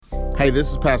Hey,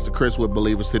 this is Pastor Chris with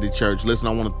Believer City Church. Listen,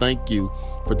 I want to thank you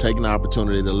for taking the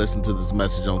opportunity to listen to this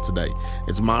message on today.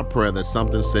 It's my prayer that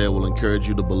something said will encourage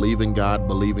you to believe in God,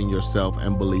 believe in yourself,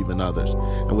 and believe in others.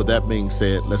 And with that being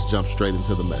said, let's jump straight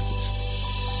into the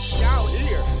message. Y'all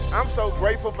here. I'm so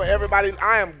grateful for everybody.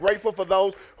 I am grateful for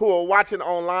those who are watching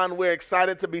online. We're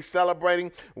excited to be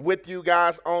celebrating with you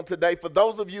guys on today. For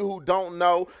those of you who don't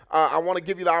know, I want to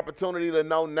give you the opportunity to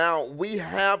know now. We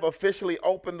have officially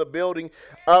opened the building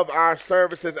of our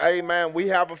services. Amen. We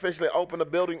have officially opened the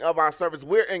building of our service.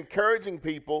 We're encouraging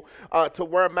people to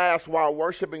wear masks while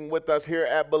worshiping with us here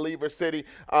at Believer City.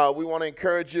 We want to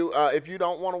encourage you. If you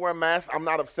don't want to wear masks, I'm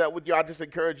not upset with you. I just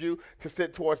encourage you to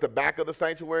sit towards the back of the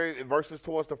sanctuary versus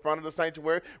towards the front of the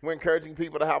sanctuary. We're encouraging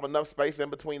people to have enough space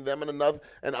in between them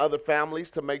and other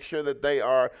families to make sure that they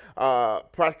are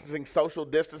practicing social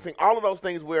distancing. All of those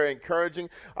things we're encouraging,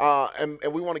 and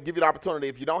we want to give you the opportunity.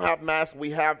 If you don't have masks,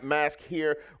 we have masks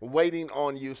here waiting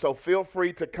on you. So feel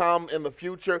free to come in the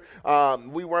future.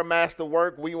 We wear masks to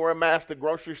work. We wear masks to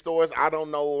grocery stores. I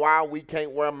don't know why we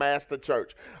can't wear masks to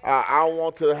church. I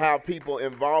want to have people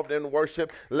involved in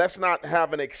worship. Let's not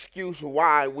have an excuse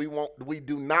why we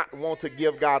do not want to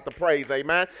give God the praise.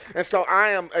 Amen. And so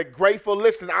I am grateful.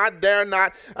 Listen, I dare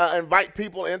not invite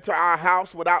people into our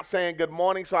house without saying good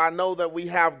morning. So I know that we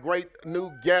have great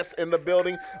new guests in the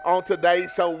building on today.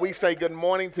 So we say good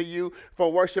morning to you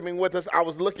for worshiping with us. I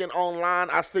was looking online.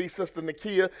 I see Sister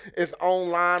Nakia is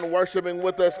online worshiping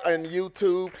with us on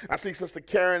YouTube. I see Sister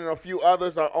Karen and a few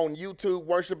others are on YouTube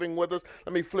worshiping with us.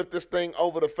 Let me flip this thing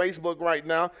over to Facebook right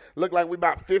now. Look like we're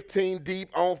about 15 deep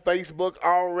on Facebook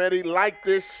already. Like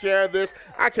this, share this.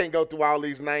 I can't go through all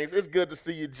these names. It's good to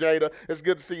see you, Jada. It's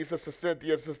good to see you, Sister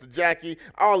Cynthia, Sister Jackie,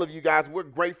 all of you guys. We're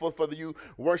grateful for you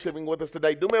worshiping with us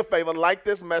today. Do me a favor, like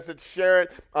this message, share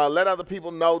it, let other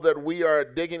people know that we are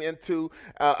digging into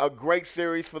a great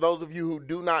series. For those of you who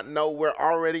do not know, we're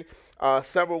already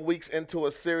several weeks into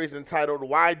a series entitled,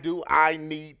 Why Do I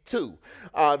Need To?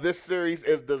 This series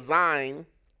is designed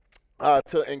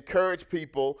to encourage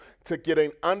people to get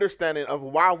an understanding of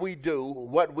why we do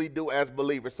what we do as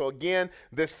believers. So again,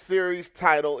 this series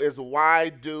title is Why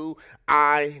Do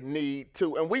I Need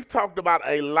To? And we've talked about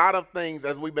a lot of things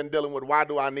as we've been dealing with why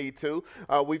do I need to.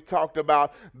 We've talked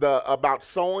about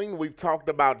sowing. We've talked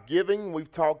about giving.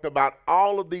 We've talked about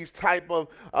all of these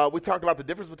we talked about the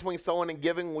difference between sowing and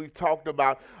giving. We've talked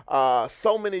about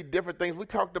so many different things. We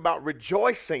talked about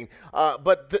rejoicing.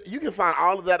 But you can find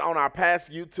all of that on our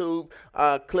past YouTube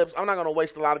clips. I'm not going to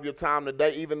waste a lot of your time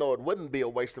today, even though it wouldn't be a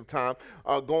waste of time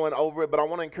going over it, but I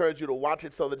want to encourage you to watch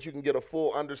it so that you can get a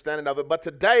full understanding of it. But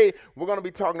today we're going to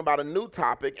be talking about a new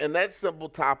topic, and that simple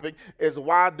topic is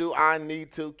why do I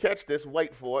need to? Catch this,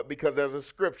 wait for it, because there's a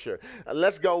scripture.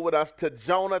 Let's go with us to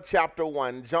Jonah chapter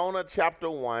 1. Jonah chapter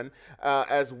 1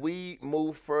 as we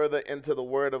move further into the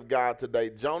word of God today.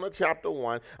 Jonah chapter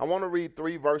 1. I want to read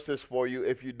 3 verses for you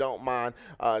if you don't mind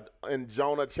in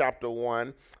Jonah chapter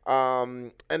 1.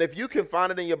 And if you can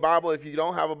find it in your Bible, if you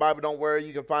don't have a Bible, don't worry,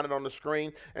 you can find it on the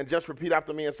screen, and just repeat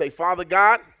after me and say, Father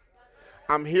God,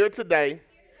 I'm here today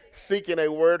seeking a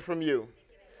word from you.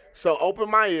 So open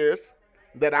my ears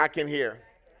that I can hear.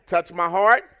 Touch my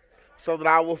heart so that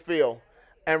I will feel,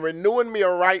 and renew in me a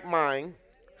right mind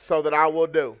so that I will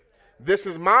do. This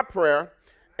is my prayer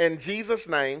in Jesus'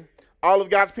 name. All of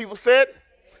God's people said,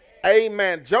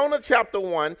 amen. Jonah chapter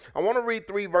 1. I want to read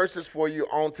 3 verses for you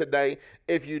on today,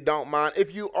 if you don't mind.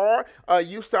 If you are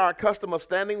used to our custom of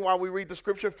standing while we read the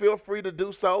scripture, feel free to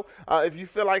do so. If you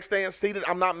feel like staying seated,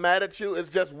 I'm not mad at you. It's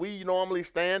just we normally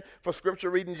stand for scripture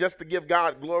reading just to give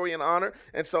God glory and honor.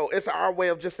 And so it's our way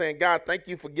of just saying, God, thank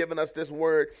you for giving us this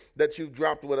word that you've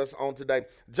dropped with us on today.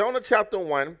 Jonah chapter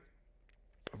 1,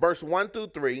 verse 1 through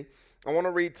 3. I want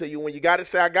to read to you. When you got it,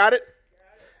 say, I got it.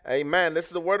 Amen. This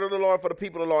is the word of the Lord for the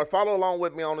people of the Lord. Follow along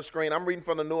with me on the screen. I'm reading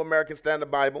from the New American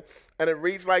Standard Bible, and it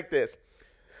reads like this.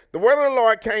 The word of the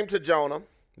Lord came to Jonah,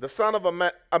 the son of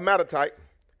Amittai,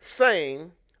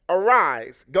 saying,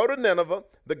 Arise, go to Nineveh,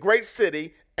 the great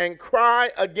city, and cry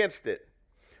against it,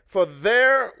 for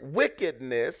their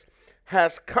wickedness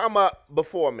has come up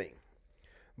before me.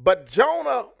 But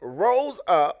Jonah rose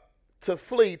up to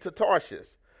flee to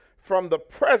Tarshish from the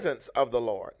presence of the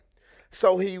Lord.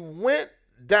 So he went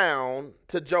down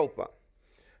to Joppa,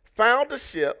 found a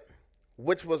ship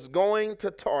which was going to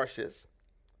Tarshish,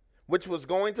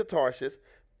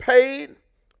 paid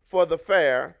for the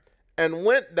fare, and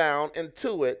went down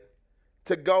into it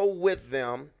to go with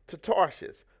them to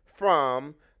Tarshish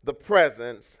from the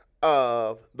presence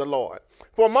of the Lord.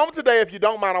 For a moment today, if you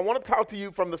don't mind, I want to talk to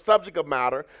you from the subject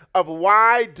matter of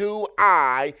why do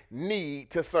I need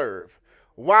to serve?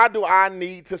 Why do I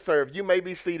need to serve? You may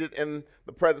be seated in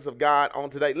the presence of God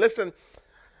on today. Listen,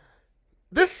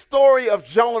 this story of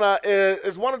Jonah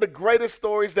is one of the greatest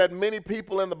stories that many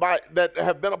people in the Bible that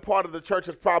have been a part of the church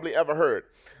has probably ever heard.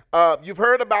 You've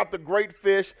heard about the great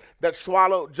fish that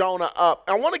swallowed Jonah up.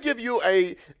 I want to give you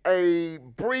a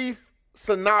brief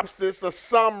synopsis, a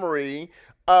summary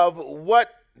of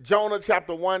what Jonah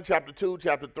chapter 1, chapter 2,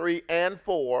 chapter 3, and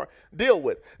 4 deal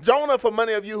with. Jonah, for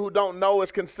many of you who don't know,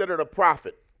 is considered a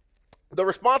prophet. The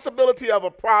responsibility of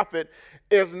a prophet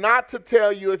is not to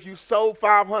tell you if you sold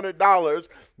 $500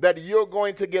 that you're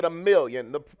going to get $1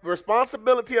 million. The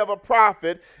responsibility of a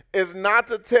prophet is not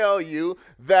to tell you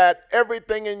that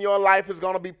everything in your life is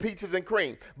going to be peaches and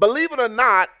cream. Believe it or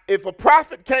not, if a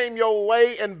prophet came your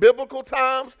way in biblical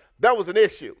times, that was an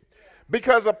issue.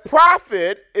 Because a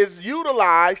prophet is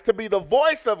utilized to be the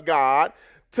voice of God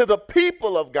to the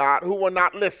people of God who were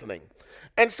not listening.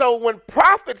 And so when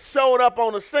prophets showed up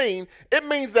on the scene, it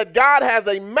means that God has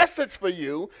a message for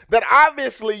you that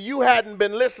obviously you hadn't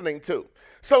been listening to.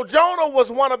 So Jonah was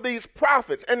one of these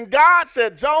prophets. And God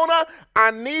said, Jonah,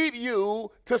 I need you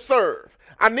to serve.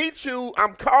 I need you,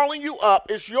 I'm calling you up.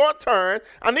 It's your turn.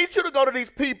 I need you to go to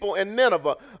these people in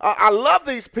Nineveh. I love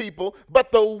these people,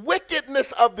 but the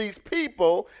wickedness of these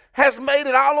people has made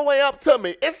it all the way up to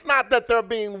me. It's not that they're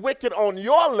being wicked on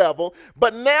your level,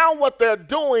 but now what they're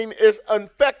doing is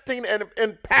infecting and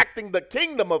impacting the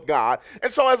kingdom of God.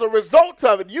 And so as a result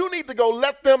of it, you need to go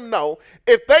let them know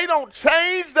if they don't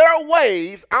change their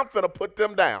ways, I'm finna put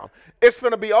them down. It's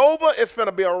finna be over. It's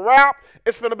finna be a wrap.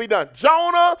 It's finna be done.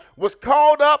 Jonah was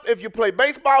called up. If you play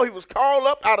baseball, he was called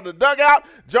up out of the dugout.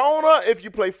 Jonah, if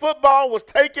you play football, was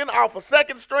taken off a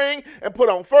second string and put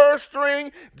on first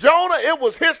string. Jonah, it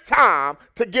was his time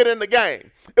to get in the game.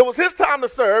 It was his time to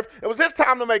serve. It was his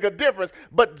time to make a difference.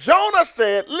 But Jonah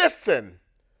said, listen,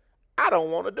 I don't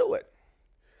want to do it.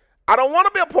 I don't want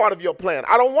to be a part of your plan.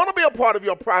 I don't want to be a part of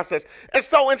your process. And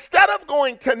so instead of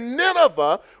going to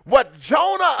Nineveh, what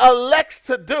Jonah elects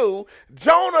to do,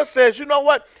 Jonah says, you know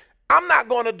what? I'm not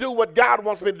going to do what God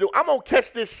wants me to do. I'm going to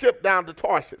catch this ship down to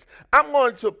Tarshish. I'm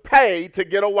going to pay to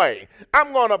get away.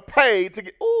 I'm going to pay to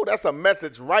get, ooh, that's a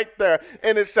message right there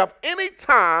in itself.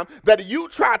 Anytime that you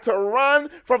try to run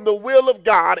from the will of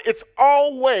God, it's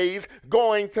always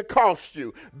going to cost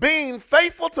you. Being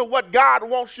faithful to what God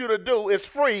wants you to do is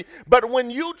free, but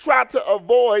when you try to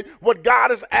avoid what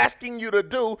God is asking you to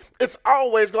do, it's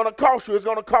always going to cost you. It's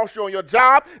going to cost you on your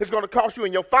job. It's going to cost you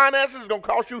in your finances. It's going to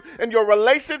cost you in your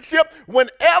relationship.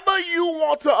 Whenever you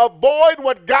want to avoid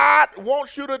what God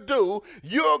wants you to do,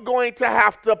 you're going to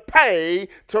have to pay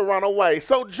to run away.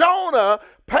 So Jonah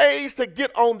pays to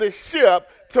get on this ship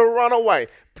to run away.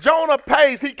 Jonah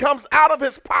pays. He comes out of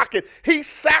his pocket. He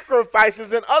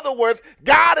sacrifices. In other words,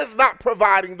 God is not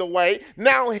providing the way.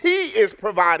 Now he is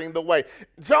providing the way.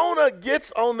 Jonah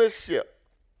gets on this ship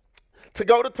to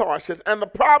go to Tarshish. And the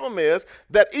problem is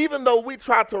that even though we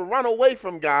try to run away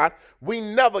from God, we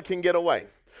never can get away.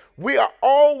 We are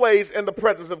always in the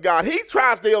presence of God. He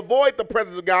tries to avoid the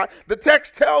presence of God. The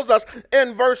text tells us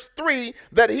in verse 3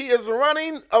 that he is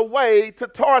running away to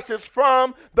Tarshish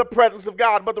from the presence of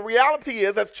God. But the reality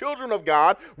is, as children of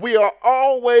God, we are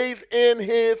always in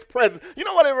his presence. You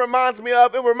know what it reminds me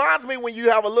of? It reminds me when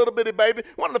you have a little bitty baby.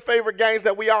 One of the favorite games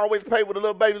that we always play with the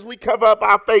little babies, we cover up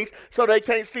our face so they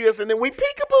can't see us, and then we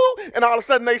peekaboo, and all of a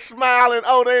sudden they smile, and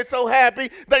oh, they're so happy.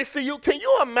 They see you. Can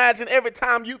you imagine every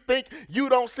time you think you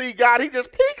don't see God, he just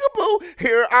peekaboo,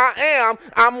 here I am.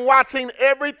 I'm watching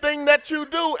everything that you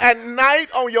do at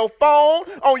night on your phone,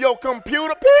 on your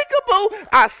computer. Peekaboo,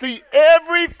 I see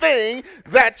everything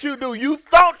that you do. You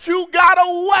thought you got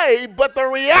away, but the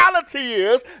reality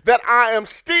is that I am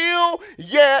still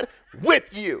yet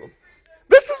with you.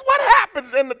 This is what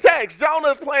happens in the text. Jonah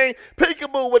is playing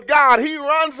peekaboo with God. He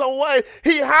runs away.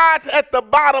 He hides at the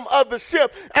bottom of the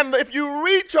ship. And if you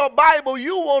read your Bible,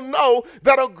 you will know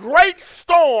that a great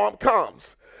storm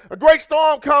comes. A great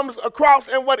storm comes across,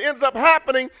 and what ends up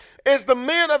happening is the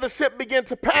men of the ship begin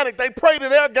to panic. They pray to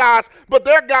their gods, but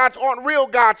their gods aren't real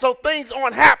gods, so things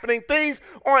aren't happening. Things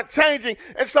aren't changing,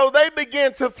 and so they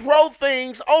begin to throw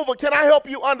things over. Can I help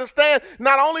you understand?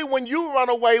 Not only when you run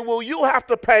away will you have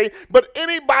to pay, but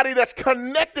anybody that's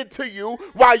connected to you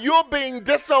while you're being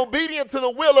disobedient to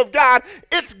the will of God,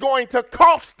 it's going to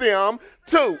cost them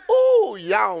too. Ooh,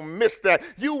 y'all missed that.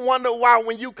 You wonder why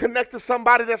when you connect to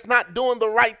somebody that's not doing the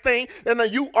right thing, and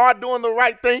then you are doing the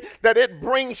right thing, that it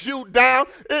brings you you down.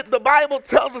 The Bible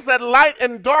tells us that light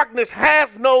and darkness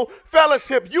has no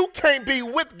fellowship. You can't be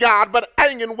with God but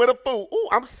hanging with a fool. Oh,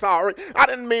 I'm sorry. I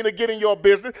didn't mean to get in your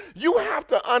business. You have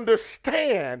to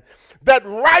understand that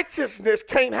righteousness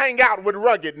can't hang out with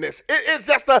ruggedness. It's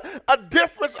just a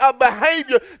difference of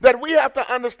behavior that we have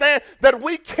to understand, that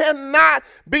we cannot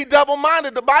be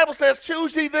double-minded. The Bible says,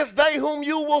 choose ye this day whom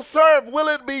you will serve. Will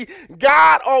it be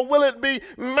God or will it be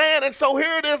man? And so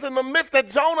here it is in the midst that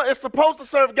Jonah is supposed to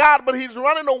serve God, but he's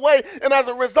running away. And as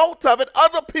a result of it,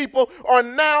 other people are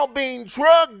now being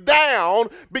drugged down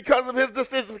because of his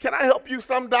decisions. Can I help you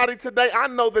somebody today? I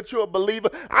know that you're a believer.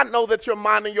 I know that you're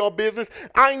minding your business.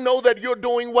 I know that you're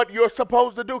doing what you're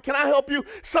supposed to do. Can I help you?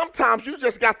 Sometimes you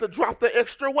just got to drop the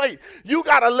extra weight. You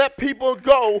got to let people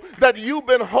go that you've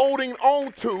been holding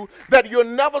on to, that you're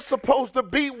never supposed to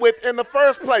be with in the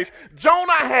first place.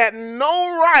 Jonah had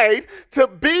no right to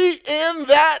be in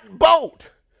that boat.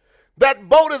 That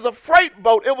boat is a freight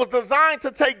boat. It was designed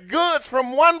to take goods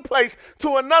from one place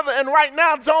to another. And right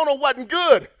now, Jonah wasn't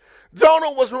good.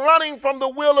 Jonah was running from the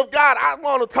will of God. I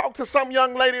want to talk to some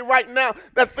young lady right now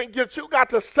that think that you got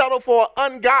to settle for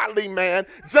an ungodly man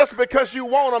just because you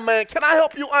want a man. Can I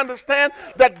help you understand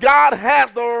that God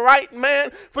has the right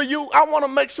man for you? I want to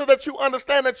make sure that you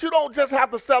understand that you don't just have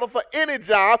to settle for any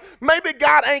job. Maybe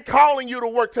God ain't calling you to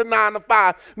work to 9 to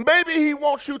 5. Maybe he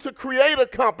wants you to create a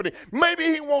company. Maybe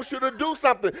he wants you to do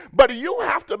something. But you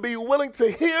have to be willing to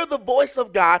hear the voice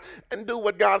of God and do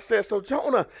what God says. So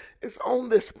Jonah is on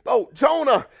this boat.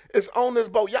 Jonah is on this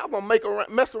boat. Y'all gonna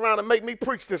mess around and make me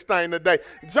preach this thing today.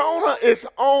 Jonah is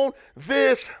on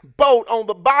this boat, on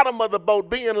the bottom of the boat,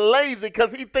 being lazy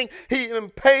because he think he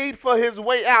paid for his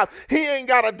way out. He ain't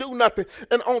got to do nothing.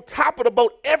 And on top of the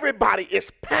boat, everybody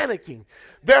is panicking.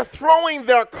 They're throwing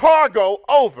their cargo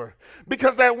over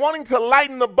because they're wanting to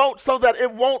lighten the boat so that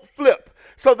it won't flip,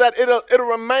 so that it'll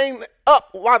remain up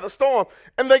while the storm.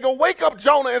 And they go wake up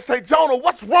Jonah and say, Jonah,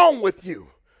 what's wrong with you?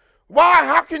 Why?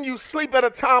 How can you sleep at a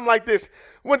time like this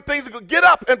when things are good? Get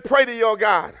up and pray to your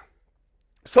God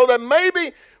so that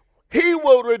maybe he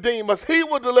will redeem us. He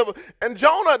will deliver. And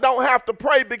Jonah don't have to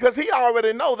pray because he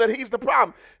already know that he's the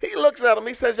problem. He looks at him.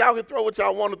 He says, y'all can throw what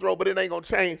y'all want to throw, but it ain't going to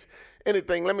change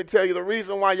anything. Let me tell you, the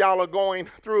reason why y'all are going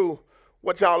through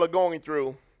what y'all are going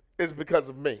through is because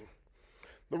of me.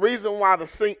 The reason why the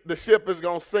ship is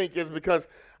going to sink is because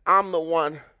I'm the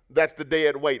one that's the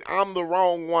dead weight. I'm the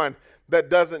wrong one that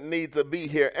doesn't need to be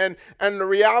here. And the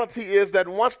reality is that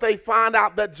once they find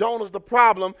out that Jonah's the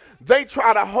problem, they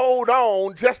try to hold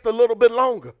on just a little bit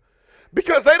longer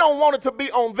because they don't want it to be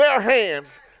on their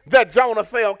hands that Jonah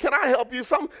failed. Can I help you?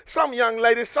 Some young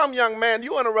lady, some young man,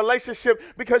 you in a relationship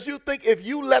because you think if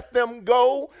you let them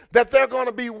go that they're going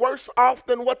to be worse off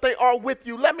than what they are with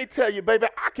you. Let me tell you, baby,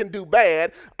 I can do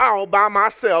bad all by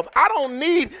myself. I don't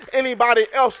need anybody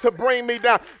else to bring me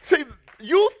down. See,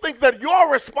 you think that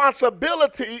your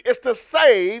responsibility is to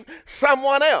save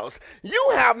someone else.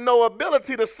 You have no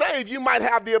ability to save. You might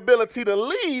have the ability to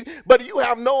lead, but you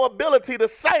have no ability to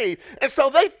save. And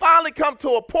so they finally come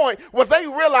to a point where they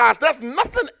realize there's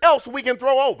nothing else we can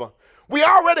throw over. We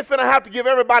already finna have to give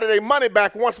everybody their money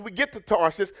back once we get to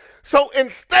Tarshish. So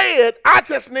instead, I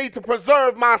just need to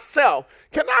preserve myself.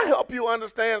 Can I help you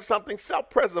understand something?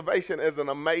 Self-preservation is an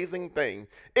amazing thing.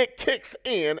 It kicks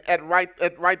in at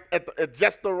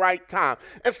just the right time.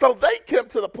 And so they come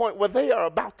to the point where they are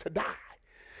about to die.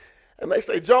 And they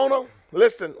say, Jonah,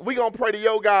 listen, we're going to pray to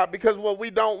your God because what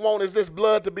we don't want is this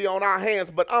blood to be on our hands.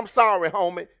 But I'm sorry,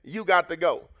 homie, you got to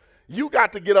go. You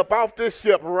got to get up off this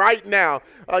ship right now.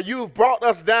 You've brought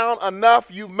us down enough.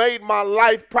 You've made my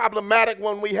life problematic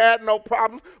when we had no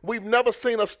problems. We've never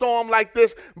seen a storm like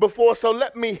this before. So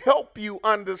let me help you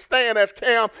understand, as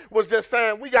Cam was just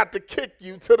saying, we got to kick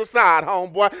you to the side,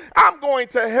 homeboy. I'm going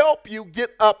to help you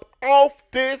get up off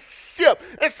this ship.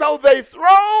 And so they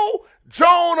throw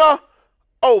Jonah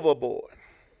overboard.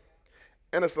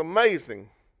 And it's amazing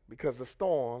because the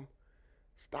storm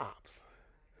stops.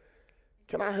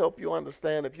 Can I help you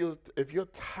understand? If you're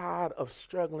tired of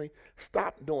struggling,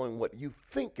 stop doing what you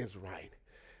think is right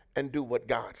and do what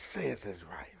God says is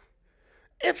right.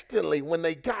 Instantly, when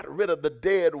they got rid of the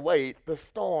dead weight, the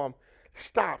storm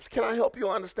stops. Can I help you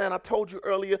understand? I told you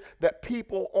earlier that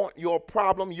people aren't your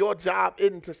problem. Your job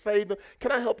isn't to save them.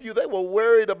 Can I help you? They were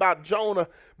worried about Jonah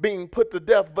being put to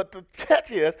death, but the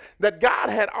catch is that God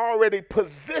had already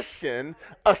positioned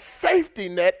a safety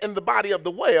net in the body of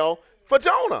the whale for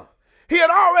Jonah. He had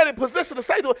already positioned to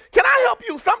say to him, can I help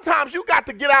you? Sometimes you got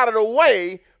to get out of the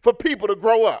way for people to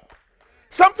grow up.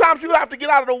 Sometimes you have to get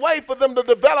out of the way for them to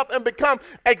develop and become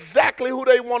exactly who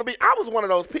they want to be. I was one of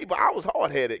those people. I was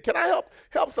hard-headed. Can I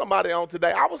help somebody on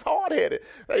today? I was hard-headed.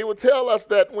 They would tell us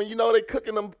that when they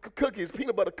cooking them cookies,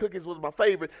 peanut butter cookies was my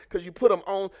favorite because you put them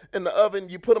on in the oven,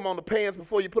 you put them on the pans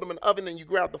before you put them in the oven, and you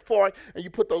grab the fork and you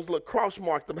put those little cross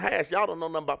marks, them hash. Y'all don't know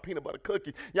nothing about peanut butter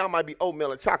cookies. Y'all might be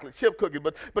oatmeal and chocolate chip cookies,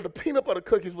 but the peanut butter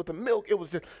cookies with the milk, it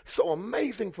was just so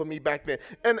amazing for me back then.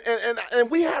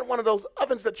 And we had one of those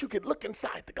ovens that you could look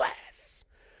inside the glass.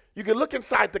 You could look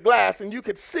inside the glass and you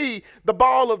could see the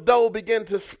ball of dough begin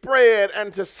to spread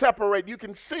and to separate. You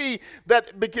can see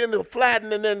that begin to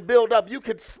flatten and then build up. You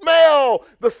could smell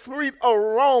the sweet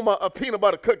aroma of peanut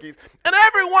butter cookies. And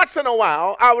every once in a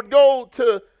while, I would go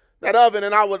to that oven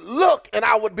and I would look and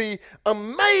I would be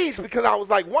amazed because I was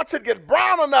like, once it gets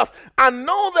brown enough, I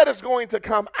know that it's going to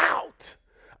come out.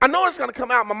 I know it's going to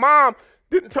come out. My mom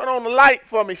didn't turn on the light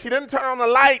for me. She didn't turn on the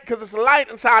light because it's a light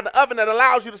inside the oven that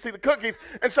allows you to see the cookies.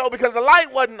 And so because the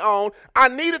light wasn't on, I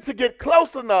needed to get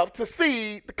close enough to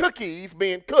see the cookies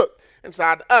being cooked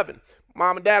inside the oven.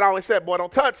 Mom and Dad always said, boy,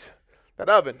 don't touch that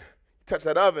oven. You touch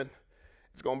that oven,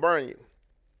 it's going to burn you.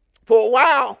 For a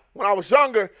while, when I was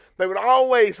younger, they would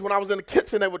always, when I was in the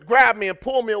kitchen, they would grab me and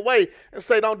pull me away and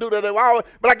say, don't do that.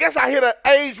 But I guess I hit an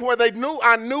age where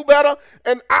I knew better.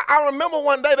 And I remember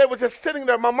one day they were just sitting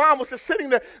there. My mom was just sitting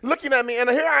there looking at me. And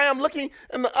here I am looking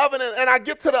in the oven. And I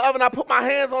get to the oven. I put my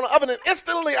hands on the oven. And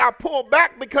instantly I pull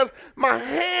back because my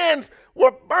hands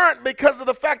were burnt because of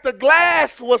the fact the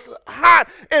glass was hot.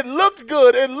 It looked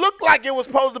good. It looked like it was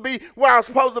supposed to be where I was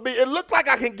supposed to be. It looked like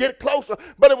I can get closer,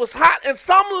 but it was hot. And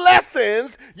some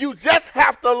lessons you just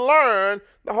have to learn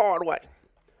the hard way.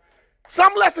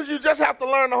 Some lessons you just have to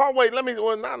learn the hard way.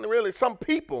 Not really. Some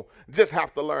people just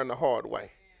have to learn the hard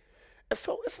way. And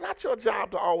so it's not your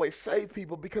job to always save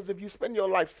people, because if you spend your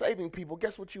life saving people,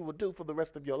 guess what you will do for the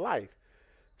rest of your life?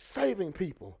 Saving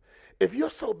people. If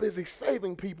you're so busy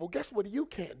saving people, guess what you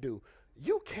can't do?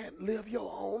 You can't live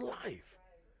your own life.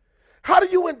 How do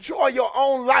you enjoy your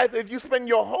own life if you spend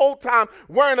your whole time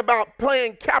worrying about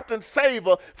playing Captain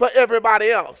Saver for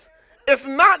everybody else? It's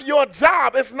not your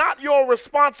job. It's not your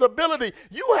responsibility.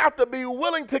 You have to be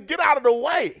willing to get out of the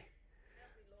way.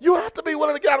 You have to be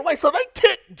willing to get out of the way. So they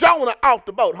kicked Jonah off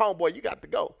the boat. Homeboy, you got to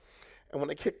go. And when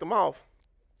they kicked him off,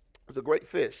 it was a great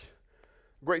fish.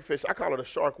 Great fish. I call it a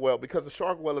shark well because the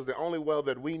shark well is the only well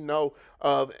that we know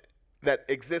of that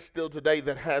exists still today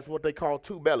that has what they call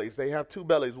two bellies. They have two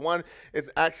bellies. One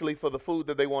is actually for the food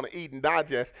that they want to eat and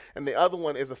digest, and the other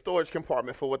one is a storage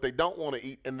compartment for what they don't want to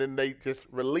eat, and then they just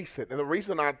release it. And the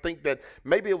reason I think that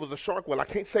maybe it was a shark well, I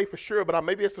can't say for sure, but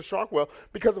maybe it's a shark well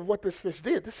because of what this fish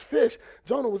did. This fish,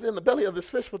 Jonah was in the belly of this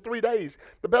fish for 3 days.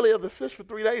 The belly of the fish for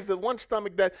 3 days, the one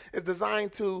stomach that is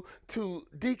designed to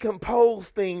decompose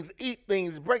things, eat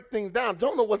things, break things down.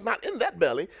 Jonah was not in that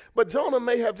belly, but Jonah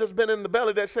may have just been in the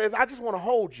belly that says, I just want to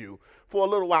hold you for a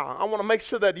little while. I want to make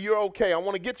sure that you're okay. I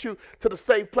want to get you to the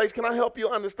safe place. Can I help you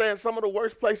understand some of the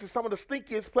worst places, some of the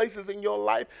stinkiest places in your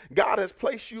life? God has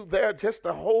placed you there just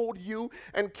to hold you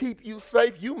and keep you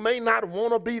safe. You may not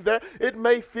want to be there. It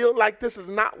may feel like this is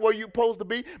not where you're supposed to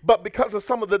be, but because of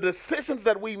some of the decisions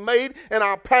that we made in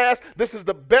our past, this is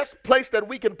the best place that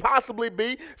we can possibly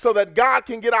be so that God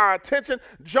can get our attention.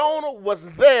 Jonah was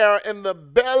there in the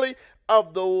belly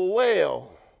of the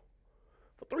whale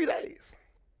for 3 days.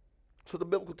 So the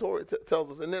biblical story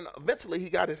tells us. And then eventually he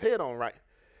got his head on right.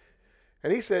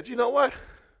 And he said, you know what?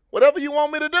 Whatever you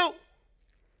want me to do,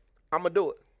 I'm going to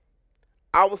do it.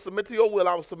 I will submit to your will.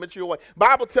 I will submit to your way.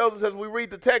 Bible tells us as we read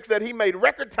the text that he made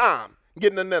record time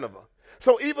getting to Nineveh.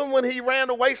 So even when he ran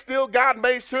away still, God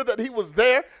made sure that he was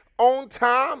there on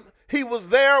time. He was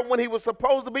there when he was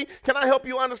supposed to be. Can I help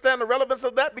you understand the relevance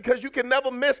of that? Because you can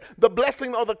never miss the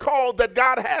blessing or the call that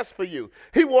God has for you.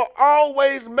 He will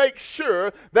always make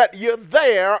sure that you're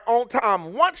there on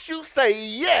time. Once you say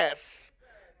yes,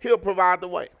 he'll provide the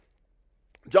way.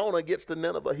 Jonah gets to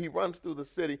Nineveh. He runs through the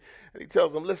city and he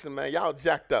tells them, listen, man, y'all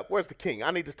jacked up. Where's the king?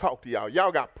 I need to talk to y'all.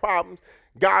 Y'all got problems.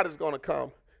 God is going to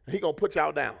come and he's going to put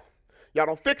y'all down. Y'all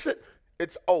don't fix it,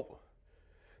 it's over.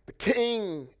 The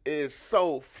king is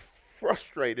so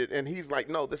frustrated and he's like,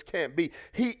 no, this can't be.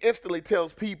 He instantly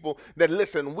tells people that,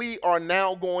 listen, we are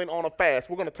now going on a fast.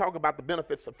 We're going to talk about the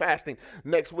benefits of fasting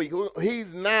next week.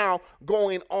 He's now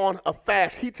going on a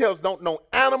fast. He tells, don't no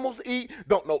animals eat,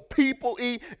 don't no people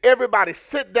eat. Everybody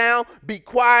sit down, be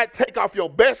quiet, take off your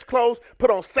best clothes,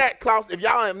 put on sackcloth. If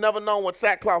y'all have never known what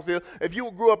sackcloth is, if you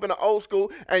grew up in the old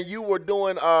school and you were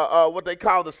doing what they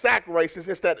call the sack races,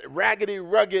 it's that raggedy,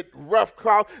 rugged, rough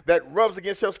cloth that rubs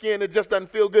against your skin. It just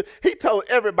doesn't feel good. He told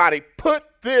everybody, put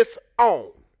this on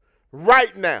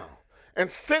right now. and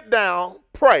sit down,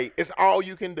 pray. It's all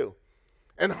you can do.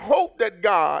 And hope that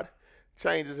God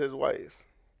changes his ways,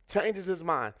 changes his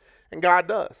mind. And God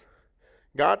does.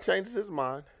 God changes his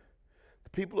mind. The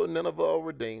people of Nineveh are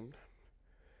redeemed.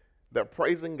 They're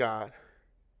praising God.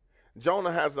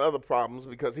 Jonah has other problems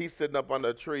because he's sitting up under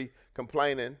a tree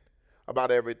complaining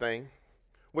about everything,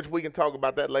 which we can talk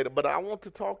about that later. But I want to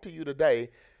talk to you today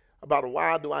about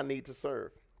why do I need to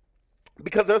serve?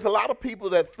 Because there's a lot of people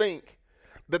that think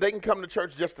that they can come to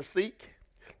church just to seek,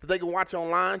 that they can watch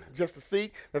online just to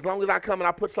seek. As long as I come and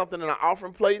I put something in an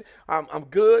offering plate, I'm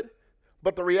good.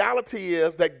 But the reality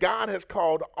is that God has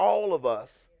called all of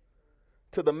us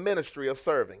to the ministry of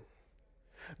serving.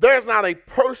 There is not a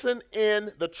person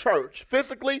in the church,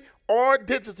 physically or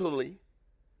digitally,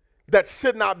 that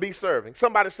should not be serving.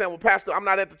 Somebody saying, well, Pastor, I'm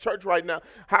not at the church right now.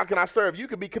 How can I serve? You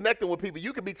could be connecting with people.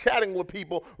 You could be chatting with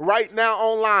people right now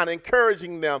online,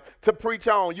 encouraging them to preach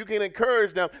on. You can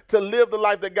encourage them to live the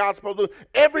life that God's supposed to do.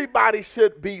 Everybody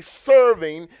should be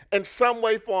serving in some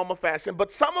way, form, or fashion.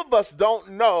 But some of us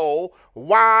don't know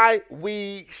why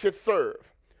we should serve.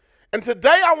 And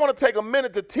today I want to take a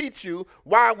minute to teach you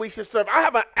why we should serve. I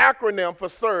have an acronym for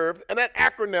serve, and that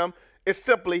acronym is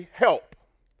simply HELP.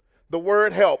 The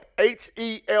word help,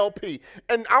 H-E-L-P.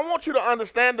 And I want you to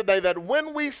understand today that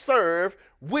when we serve,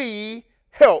 we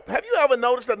help. Have you ever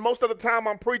noticed that most of the time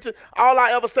I'm preaching, all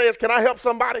I ever say is, can I help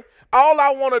somebody? All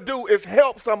I want to do is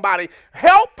help somebody.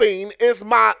 Helping is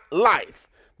my life.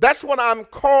 That's what I'm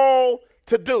called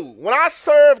to do. When I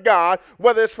serve God,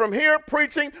 whether it's from here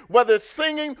preaching, whether it's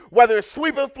singing, whether it's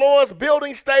sweeping floors,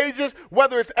 building stages,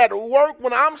 whether it's at work,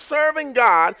 when I'm serving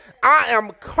God, I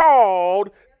am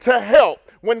called to help.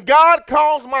 When God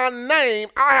calls my name,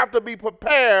 I have to be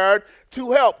prepared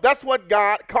to help. That's what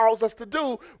God calls us to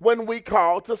do when we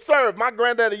call to serve. My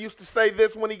granddaddy used to say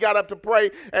this when he got up to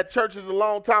pray at churches a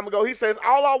long time ago. He says,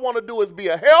 all I want to do is be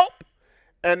a help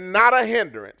and not a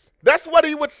hindrance. That's what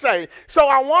he would say. So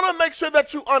I want to make sure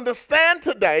that you understand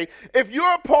today, if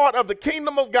you're a part of the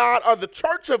kingdom of God or the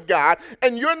church of God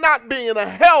and you're not being a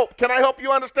help, can I help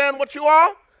you understand what you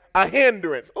are? A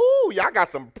hindrance. Ooh, y'all got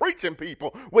some preaching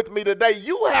people with me today.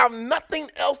 You have nothing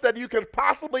else that you could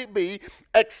possibly be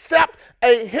except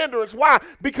a hindrance. Why?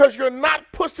 Because you're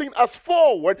not pushing us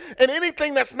forward, and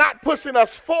anything that's not pushing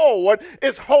us forward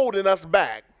is holding us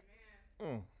back.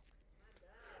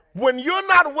 When you're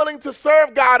not willing to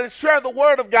serve God and share the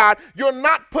word of God, you're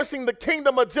not pushing the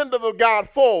kingdom agenda of God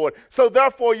forward. So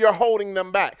therefore, you're holding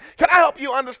them back. Can I help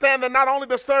you understand that not only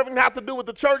does serving have to do with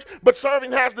the church, but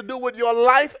serving has to do with your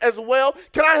life as well?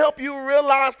 Can I help you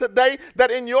realize today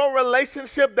that in your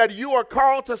relationship that you are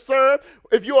called to serve?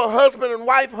 If you're a husband and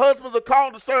wife, husbands are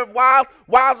called to serve wives,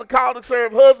 wives are called to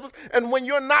serve husbands. And when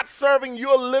you're not serving,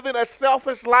 you're living a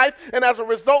selfish life. And as a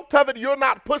result of it, you're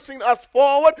not pushing us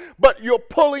forward, but you're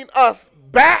pulling us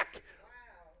back.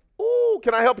 Ooh,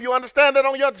 can I help you understand that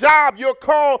on your job, you're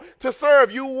called to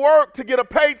serve. You work to get a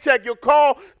paycheck. You're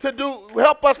called to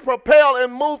help us propel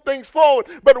and move things forward.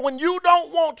 But when you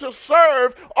don't want to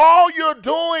serve, all you're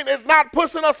doing is not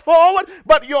pushing us forward,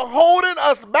 but you're holding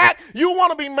us back. You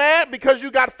want to be mad because you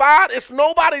got fired. It's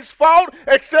nobody's fault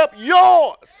except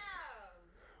yours.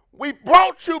 We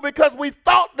brought you because we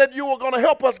thought that you were going to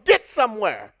help us get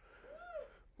somewhere.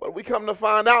 But we come to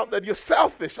find out that you're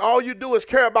selfish. All you do is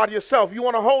care about yourself. You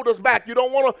want to hold us back. You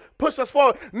don't want to push us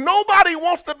forward. Nobody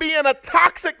wants to be in a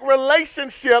toxic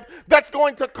relationship that's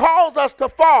going to cause us to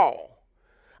fall.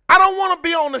 I don't want to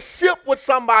be on a ship with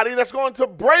somebody that's going to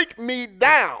break me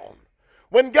down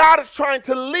when God is trying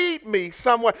to lead me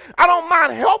somewhere. I don't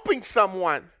mind helping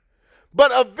someone,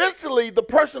 but eventually the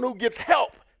person who gets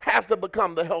help has to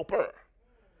become the helper.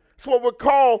 That's what we're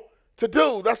called to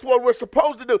do. That's what we're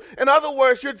supposed to do. In other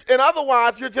words,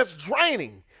 otherwise you're just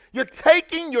draining. You're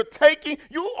taking.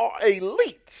 You are a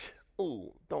leech.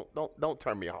 Ooh, don't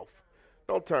turn me off.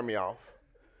 Don't turn me off.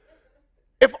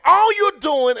 If all you're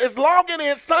doing is logging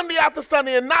in Sunday after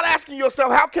Sunday and not asking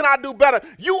yourself, how can I do better?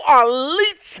 You are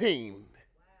leeching.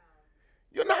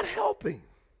 You're not helping.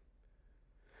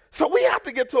 So we have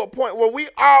to get to a point where we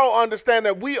all understand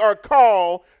that we are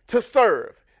called to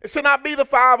serve. It should not be the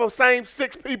 5 or same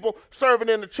 6 people serving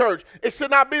in the church. It should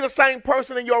not be the same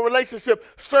person in your relationship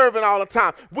serving all the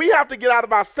time. We have to get out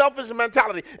of our selfish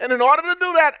mentality. And in order to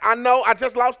do that, I know I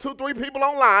just lost 2-3 people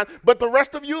online, but the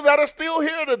rest of you that are still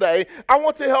here today, I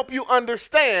want to help you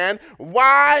understand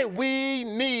why we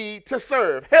need to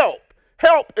serve. Help.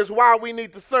 Help is why we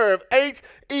need to serve.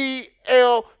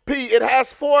 H-E-L-P. It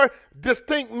has 4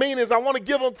 distinct meanings. I want to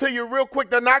give them to you real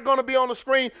quick. They're not going to be on the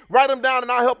screen. Write them down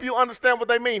and I'll help you understand what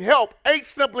they mean. Help. H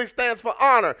simply stands for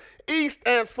honor. E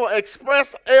stands for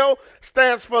express. L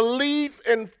stands for leads.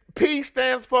 And P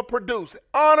stands for produce.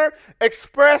 Honor,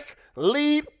 express,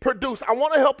 lead, produce. I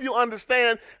want to help you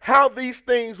understand how these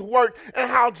things work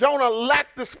and how Jonah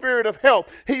lacked the spirit of help.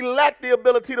 He lacked the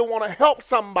ability to want to help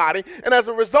somebody, and as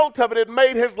a result of it, it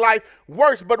made his life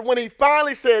worse. But when he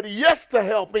finally said yes to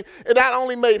helping, it not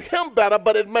only made him better,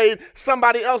 but it made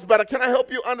somebody else better. Can I help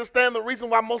you understand the reason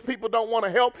why most people don't want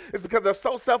to help is because they're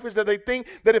so selfish that they think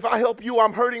that if I help you,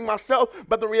 I'm hurting myself.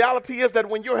 But the reality is that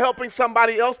when you're helping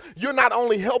somebody else, you're not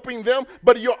only helping them,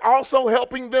 but you're also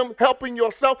helping them, helping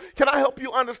yourself. Can I help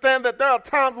you understand that there are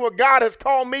times where God has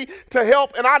called me to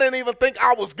help, and I didn't even think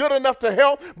I was good enough to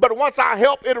help, but once I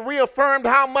helped, it reaffirmed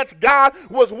how much God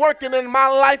was working in my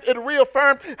life. It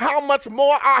reaffirmed how much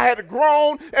more I had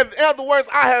grown. In other words,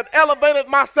 I had elevated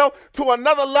myself to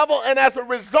another level, and as a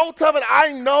result of it,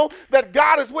 I know that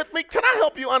God is with me. Can I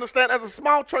help you understand, as a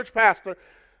small church pastor,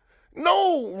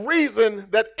 no reason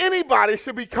that anybody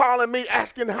should be calling me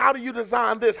asking, how do you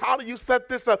design this? How do you set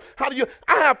this up? I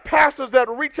have pastors that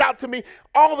reach out to me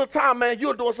all the time, man,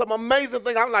 you're doing some amazing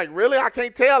thing. I'm like, really? I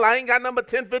can't tell. I ain't got number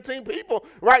 10, 15 people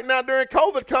right now during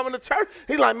COVID coming to church.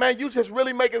 He's like, man, you just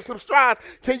really making some strides.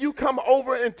 Can you come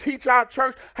over and teach our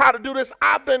church how to do this?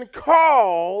 I've been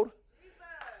called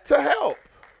to help.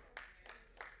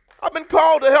 I've been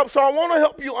called to help, so I want to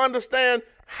help you understand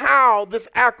how this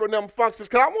acronym functions,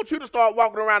 because I want you to start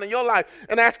walking around in your life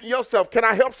and asking yourself, can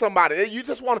I help somebody? You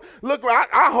just want to look around.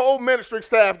 Our whole ministry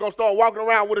staff going to start walking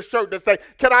around with a shirt that say,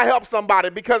 can I help somebody?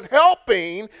 Because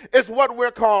helping is what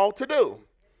we're called to do.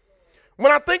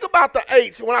 When I think about the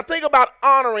H, when I think about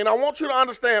honoring, I want you to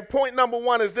understand point number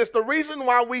one is this. The reason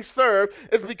why we serve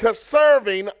is because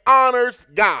serving honors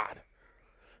God.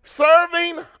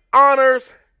 Serving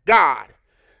honors God.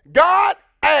 God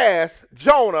asked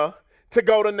Jonah to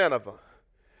go to Nineveh.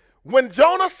 When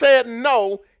Jonah said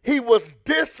no, he was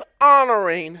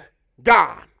dishonoring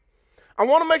God. I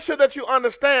want to make sure that you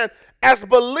understand, as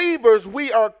believers,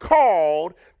 we are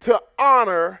called to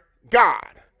honor God.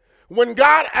 When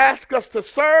God asks us to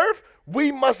serve,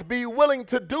 we must be willing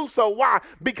to do so. Why?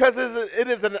 Because it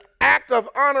is an act of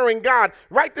honoring God.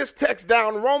 Write this text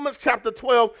down, Romans chapter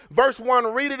 12, verse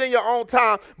 1. Read it in your own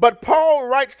time. But Paul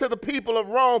writes to the people of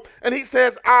Rome, and he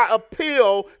says, I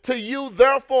appeal to you,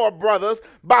 therefore, brothers,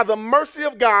 by the mercy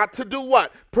of God, to do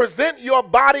what? Present your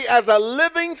body as a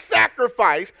living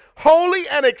sacrifice, holy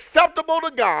and acceptable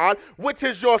to God, which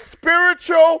is your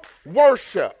spiritual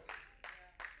worship.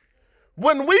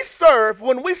 When we serve,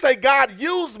 when we say, God,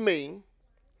 use me,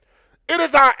 it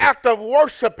is our act of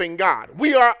worshiping God.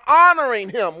 We are honoring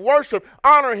him, worship,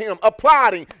 honor him,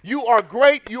 applauding. You are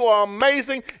great. You are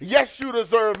amazing. Yes, you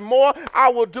deserve more. I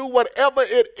will do whatever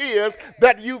it is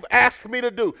that you've asked me to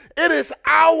do. It is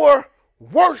our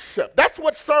worship. That's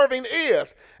what serving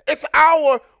is. It's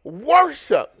our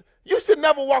worship. You should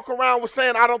never walk around with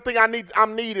saying, I don't think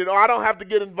I'm needed, or I don't have to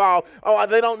get involved, or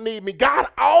they don't need me. God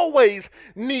always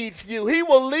needs you. He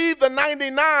will leave the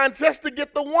 99 just to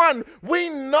get the one. We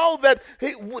know that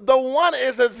the one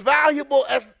is as valuable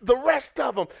as the rest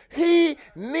of them. He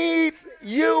needs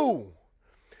you.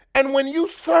 And when you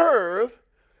serve,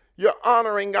 you're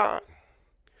honoring God.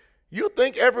 You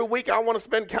think every week I want to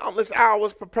spend countless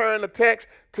hours preparing a text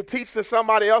to teach to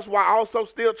somebody else while also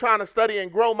still trying to study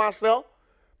and grow myself?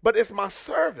 But it's my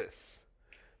service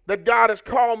that God has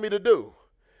called me to do.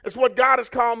 It's what God has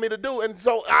called me to do. And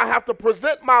so I have to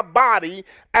present my body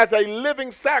as a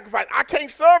living sacrifice. I can't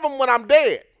serve him when I'm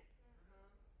dead.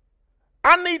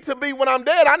 I need to be, when I'm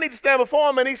dead, I need to stand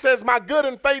before him and he says, my good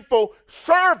and faithful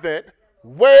servant,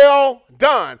 well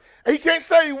done. He can't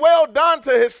say well done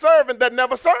to his servant that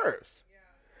never serves.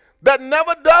 That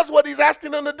never does what he's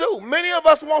asking them to do. Many of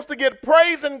us wants to get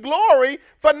praise and glory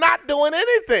for not doing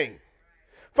anything.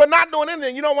 For not doing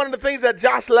anything. You know, one of the things that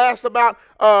Josh laughs about,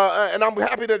 and I'm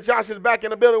happy that Josh is back in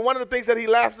the building, one of the things that he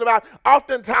laughs about,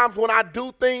 oftentimes when I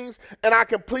do things and I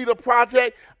complete a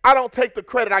project, I don't take the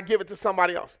credit, I give it to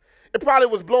somebody else. It probably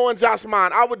was blowing Josh's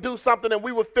mind. I would do something and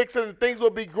we would fix it and things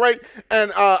would be great.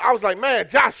 And I was like, man,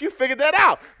 Josh, you figured that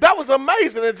out. That was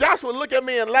amazing. And Josh would look at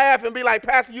me and laugh and be like,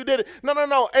 Pastor, you did it.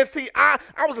 No. And see, I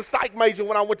was a psych major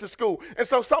when I went to school. And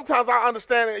so sometimes I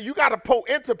understand that you got to pour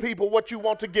into people what you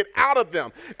want to get out of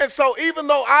them. And so even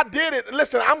though I did it,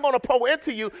 listen, I'm going to pour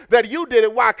into you that you did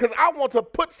it. Why? Because I want to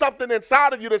put something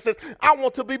inside of you that says, I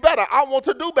want to be better. I want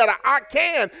to do better. I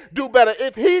can do better.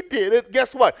 If he did it,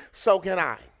 guess what? So can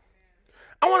I.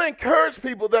 I want to encourage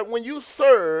people that when you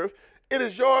serve, it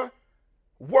is your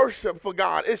worship for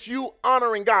God. It's you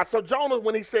honoring God. So Jonah,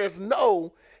 when he says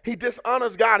no, he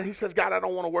dishonors God and he says, God, I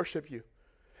don't want to worship you.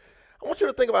 I want you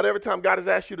to think about every time God has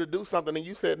asked you to do something and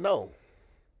you said no.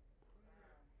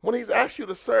 When he's asked you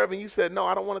to serve and you said, no,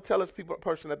 I don't want to tell this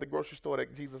person at the grocery store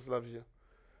that Jesus loves you.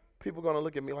 People are going to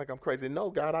look at me like I'm crazy.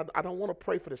 No, God, I don't want to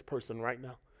pray for this person right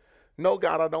now. No,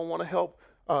 God, I don't want to help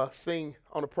sing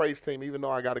on the praise team even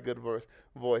though I got a good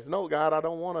voice. No, God, I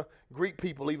don't want to greet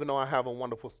people even though I have a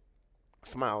wonderful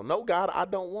smile. No, God, I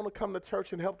don't want to come to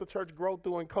church and help the church grow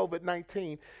during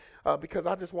COVID-19 because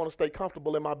I just want to stay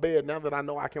comfortable in my bed now that I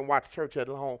know I can watch church at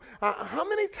home. How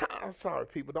many times, sorry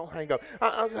people, don't hang up.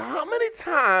 How many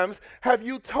times have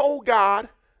you told God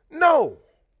no?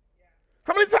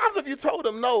 How many times have you told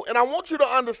him no? And I want you to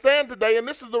understand today, and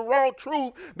this is the raw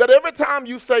truth, that every time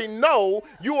you say no,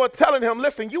 you are telling him,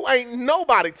 listen, you ain't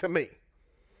nobody to me.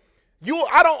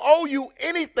 I don't owe you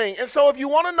anything. And so if you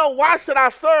want to know why should I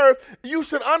serve, you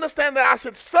should understand that I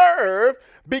should serve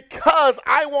because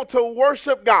I want to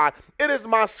worship God. It is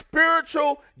my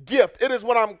spiritual gift. It is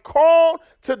what I'm called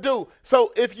to do.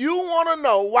 So if you want to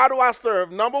know why do I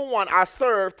serve, number one, I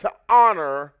serve to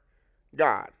honor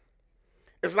God.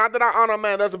 It's not that I honor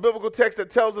man. There's a biblical text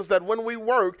that tells us that when we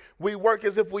work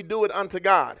as if we do it unto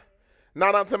God,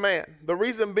 not unto man. The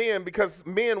reason being because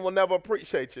men will never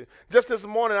appreciate you. Just this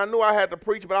morning, I knew I had to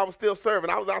preach, but I was still serving.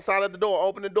 I was outside at the door,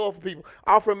 opening the door for people,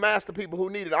 offering masks to people who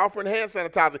need it, offering hand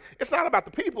sanitizer. It's not about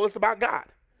the people. It's about God.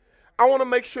 I want to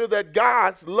make sure that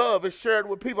God's love is shared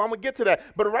with people. I'm going to get to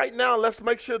that. But right now, let's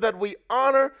make sure that we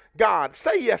honor God.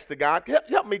 Say yes to God.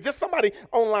 Help me. Just somebody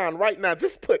online right now.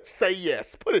 Just say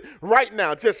yes. Put it right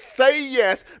now. Just say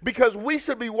yes because we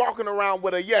should be walking around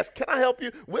with a yes. Can I help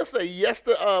you? We'll say yes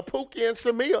to Pookie and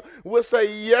Shamia. We'll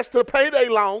say yes to payday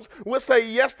loans. We'll say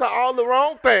yes to all the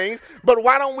wrong things. But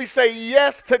why don't we say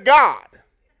yes to God?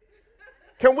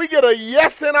 Can we get a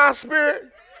yes in our spirit?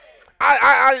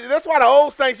 That's why the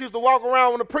old saints used to walk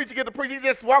around when the preacher get to preach. He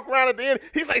just walk around at the end.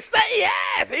 He say, "Say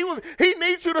yes." He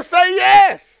needs you to say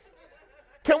yes.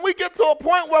 Can we get to a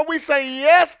point where we say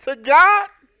yes to God?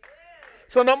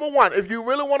 So number one, if you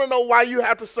really want to know why you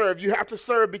have to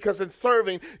serve because in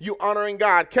serving, you honoring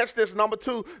God. Catch this. Number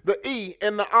two, the E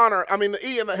in the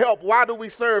E in the help. Why do we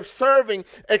serve? Serving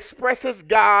expresses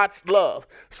God's love.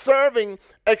 Serving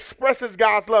expresses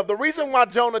God's love. The reason why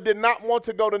Jonah did not want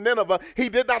to go to Nineveh, he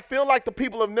did not feel like the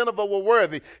people of Nineveh were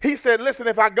worthy. He said, listen,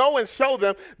 if I go and show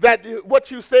them that what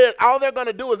you said, all they're going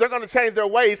to do is they're going to change their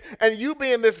ways, and you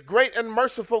being this great and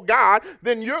merciful God,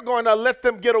 then you're going to let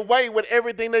them get away with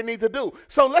everything they need to do.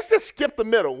 So let's just skip the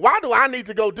middle. Why do I need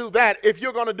to go do that if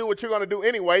you're going to do what you're going to do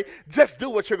anyway? Just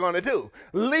do what you're going to do.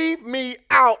 Leave me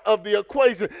out of the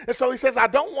equation. And so he says, I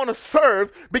don't want to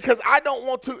serve because I don't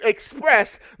want to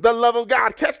express the love of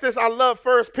God. Catch this. I love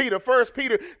 1 Peter. 1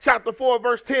 Peter chapter 4,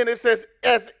 verse 10. It says,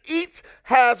 as each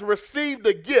has received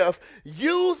a gift,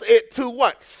 use it to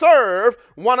what? Serve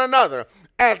one another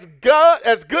as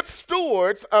good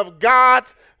stewards of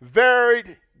God's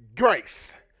varied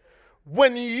grace.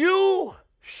 When you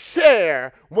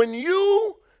share, when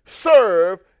you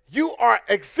serve, you are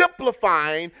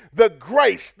exemplifying the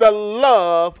grace, the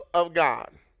love of God.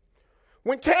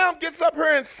 When Cam gets up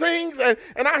here and sings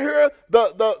and I hear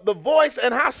the voice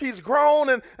and how she's grown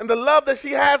and the love that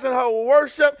she has in her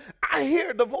worship, I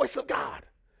hear the voice of God.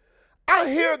 I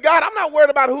hear God. I'm not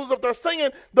worried about who's up there singing.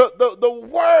 The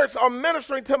words are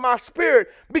ministering to my spirit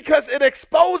because it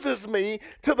exposes me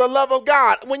to the love of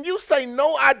God. When you say,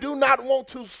 no, I do not want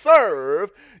to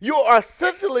serve, you are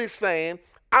essentially saying,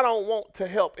 I don't want to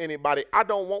help anybody. I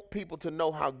don't want people to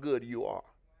know how good you are.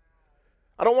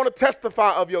 I don't want to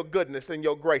testify of your goodness and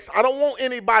your grace. I don't want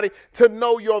anybody to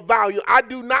know your value. I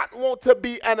do not want to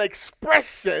be an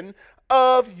expression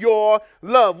of your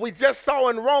love. We just saw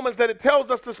in Romans that it tells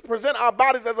us to present our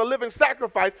bodies as a living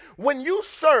sacrifice. When you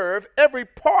serve, every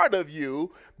part of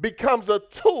you becomes a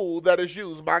tool that is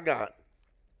used by God.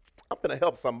 I'm going to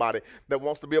help somebody that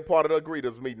wants to be a part of the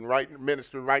greeters meeting,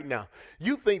 ministry right now.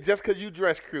 You think just because you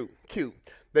dress cute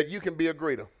that you can be a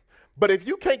greeter. But if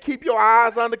you can't keep your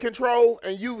eyes under control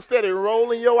and you steady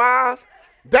rolling your eyes,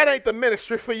 that ain't the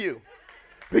ministry for you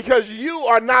because you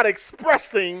are not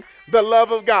expressing the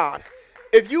love of God.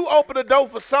 If you open the door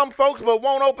for some folks but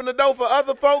won't open the door for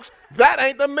other folks, that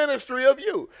ain't the ministry of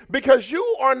you because you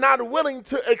are not willing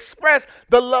to express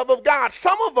the love of God.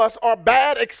 Some of us are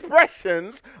bad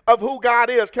expressions of who God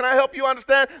is. Can I help you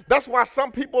understand? That's why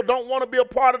some people don't want to be a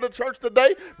part of the church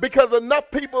today because enough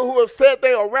people who have said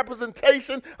they are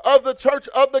representation of the church,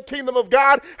 of the kingdom of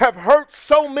God, have hurt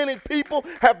so many people,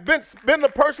 have been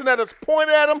the person that has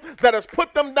pointed at them, that has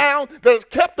put them down, that has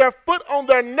kept their foot on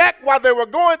their neck while they were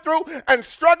going through, and and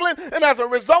struggling, and as a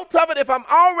result of it, if I'm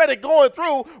already going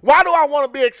through, why do I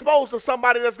want to be exposed to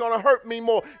somebody that's going to hurt me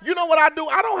more? You know what I do?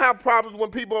 I don't have problems when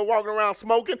people are walking around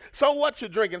smoking. So what, you're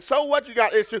drinking? So what, you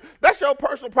got issues? That's your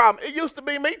personal problem. It used to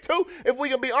be me too, if we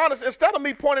can be honest. Instead of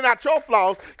me pointing out your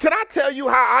flaws, can I tell you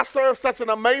how I serve such an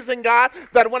amazing God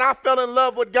that when I fell in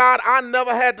love with God, I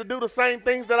never had to do the same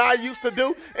things that I used to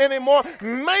do anymore?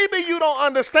 Maybe you don't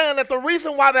understand that the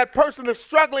reason why that person is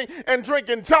struggling and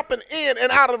drinking, jumping in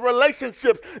and out of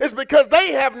relationships is because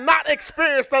they have not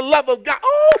experienced the love of God.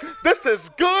 Oh, this is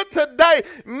good today.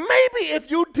 Maybe if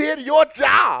you did your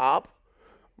job,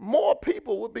 more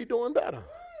people would be doing better.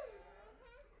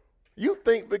 You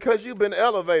think because you've been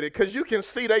elevated, because you can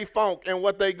see they funk and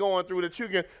what they going through, that you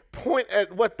can point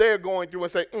at what they're going through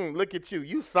and say, look at you.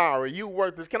 You sorry. You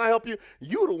worthless. Can I help you?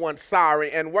 You the one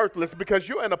sorry and worthless because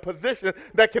you're in a position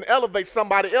that can elevate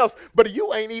somebody else, but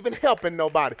you ain't even helping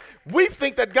nobody. We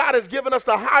think that God has given us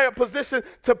the higher position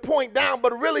to point down,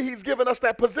 but really he's given us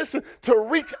that position to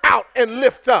reach out and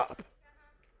lift up.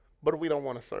 But we don't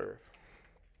want to serve.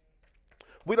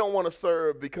 We don't want to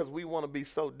serve because we want to be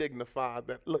so dignified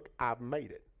that, look, I've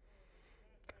made it.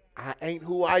 I ain't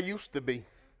who I used to be.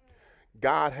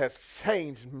 God has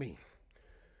changed me.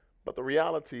 But the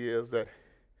reality is that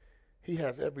he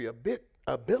has every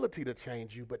ability to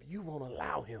change you, but you won't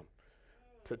allow him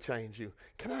to change you.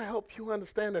 Can I help you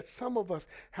understand that some of us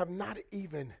have not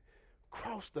even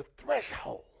crossed the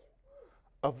threshold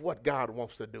of what God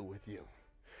wants to do with you?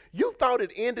 You thought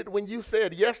it ended when you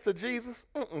said yes to Jesus?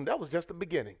 That was just the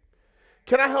beginning.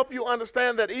 Can I help you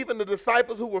understand that even the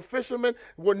disciples who were fishermen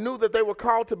knew that they were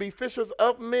called to be fishers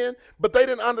of men, but they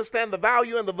didn't understand the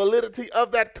value and the validity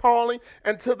of that calling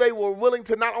until they were willing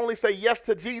to not only say yes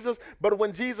to Jesus, but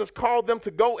when Jesus called them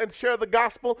to go and share the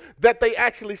gospel, that they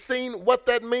actually seen what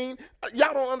that mean.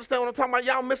 Y'all don't understand what I'm talking about.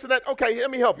 Y'all missing that? Okay,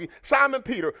 let me help you. Simon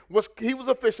Peter, was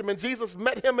a fisherman. Jesus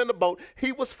met him in the boat.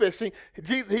 He was fishing.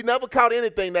 He never caught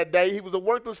anything that day. He was a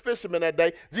worthless fisherman that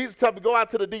day. Jesus told him to go out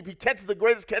to the deep. He catches the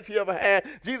greatest catch he ever had.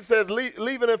 Jesus says,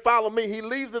 leave it and follow me. He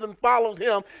leaves it and follows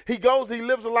him. He goes, he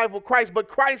lives a life with Christ, but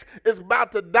Christ is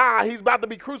about to die. He's about to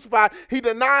be crucified. He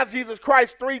denies Jesus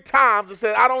Christ 3 times and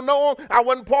said, I don't know him. I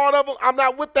wasn't part of him. I'm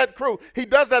not with that crew. He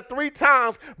does that 3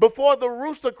 times before the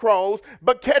rooster crows.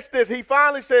 But catch this. He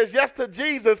finally says yes to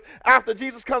Jesus after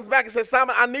Jesus comes back and says,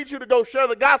 Simon, I need you to go share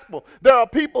the gospel. There are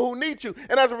people who need you.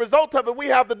 And as a result of it, we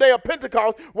have the day of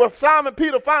Pentecost where Simon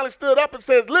Peter finally stood up and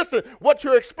says, listen, what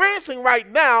you're experiencing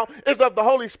right now is of the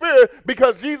Holy Spirit,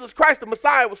 because Jesus Christ, the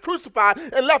Messiah, was crucified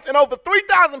and left, and over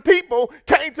 3,000 people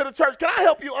came to the church. Can I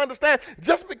help you understand?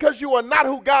 Just because you are not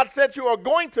who God said you are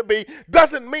going to be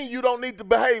doesn't mean you don't need to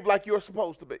behave like you're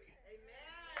supposed to be.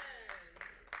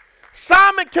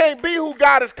 Simon can't be who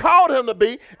God has called him to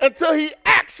be until he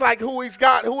acts like who he's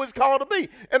called to be.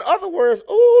 In other words,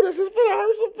 this is for the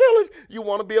hurt some feelings. You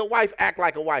want to be a wife, act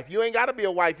like a wife. You ain't got to be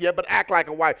a wife yet, but act like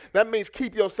a wife. That means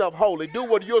keep yourself holy. Do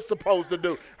what you're supposed to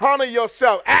do. Honor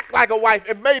yourself. Act like a wife,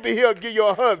 and maybe he'll give you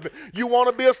a husband. You want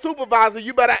to be a supervisor,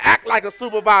 you better act like a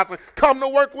supervisor. Come to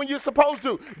work when you're supposed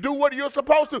to. Do what you're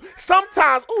supposed to.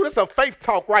 Sometimes, this is a faith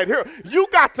talk right here. You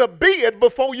got to be it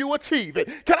before you achieve it.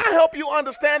 Can I help you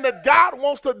understand that God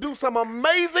wants to do some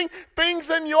amazing things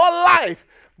in your life,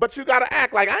 but you got to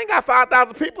act like I ain't got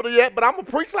 5,000 people yet, but I'm going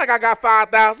to preach like I got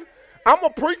 5,000. I'm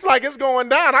going to preach like it's going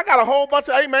down. I got a whole bunch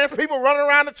of amens, people running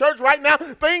around the church right now.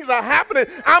 Things are happening.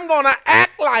 I'm going to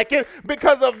act like it,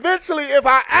 because eventually if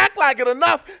I act like it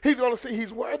enough, he's going to see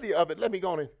he's worthy of it. Let me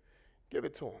go on and give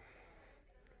it to him.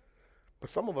 But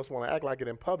some of us want to act like it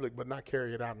in public but not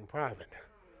carry it out in private.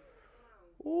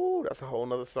 That's a whole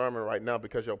nother sermon right now,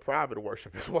 because your private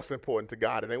worship is what's important to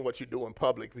God. It ain't what you do in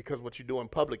public, because what you do in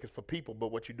public is for people,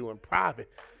 but what you do in private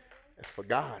is for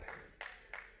God.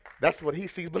 That's what he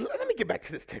sees. But let me get back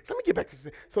to this text.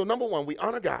 So number 1, we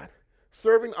honor God.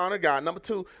 Serving, honor God. Number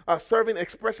 2, serving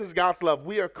expresses God's love.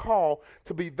 We are called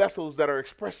to be vessels that are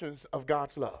expressions of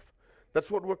God's love.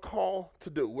 That's what we're called to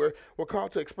do. We're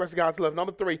called to express God's love.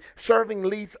 Number 3, serving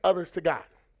leads others to God.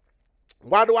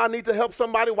 Why do I need to help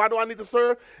somebody? Why do I need to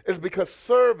serve? It's because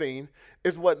serving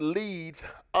is what leads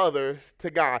others to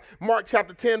God. Mark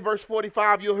chapter 10, verse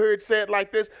 45, you'll hear it said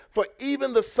like this: for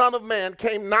even the Son of Man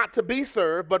came not to be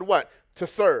served, but what? To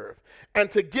serve, and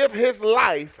to give his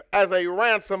life as a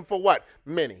ransom for what?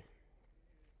 Many.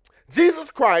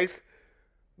 Jesus Christ,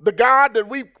 the God that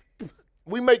we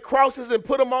make crosses and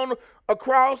put him on a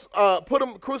cross, put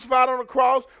him crucified on a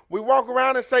cross. We walk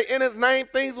around and say, in his name,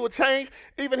 things will change.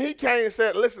 Even he came and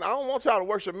said, listen, I don't want y'all to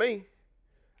worship me.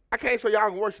 I came so y'all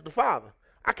can worship the Father.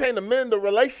 I came to mend the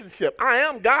relationship. I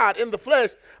am God in the flesh,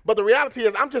 but the reality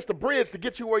is I'm just a bridge to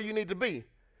get you where you need to be.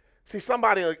 See,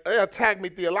 somebody they attack me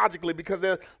theologically because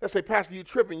they'll say, Pastor, you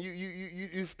tripping.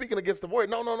 You speaking against the word.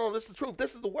 No, no, no, this is the truth.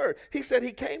 This is the word. He said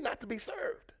he came not to be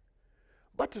served,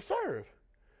 but to serve.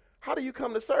 How do you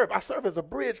come to serve? I serve as a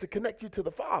bridge to connect you to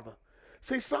the Father.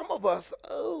 See, some of us,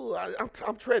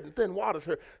 I'm treading thin waters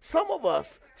here. Some of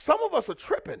us are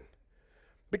tripping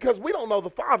because we don't know the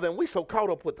Father and we so caught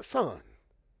up with the Son.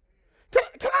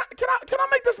 Can I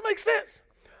make this make sense?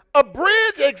 A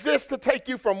bridge exists to take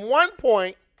you from one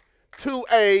point to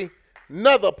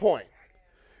another point.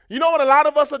 You know what a lot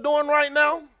of us are doing right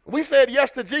now? We said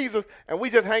yes to Jesus and we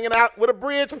just hanging out with a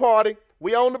bridge party.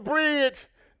 We on the bridge.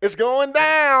 It's going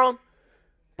down.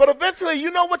 But eventually,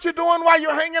 you know what you're doing while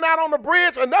you're hanging out on the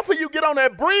bridge? Enough of you get on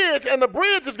that bridge and the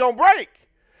bridge is going to break.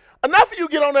 Enough of you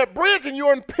get on that bridge and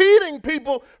you're impeding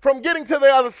people from getting to the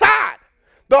other side.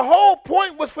 The whole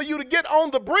point was for you to get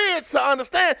on the bridge to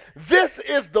understand this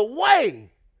is the way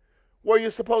where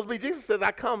you're supposed to be. Jesus says,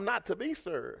 I come not to be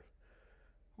served,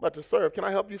 but to serve. Can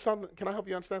I help you something? Can I help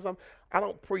you understand something? I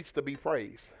don't preach to be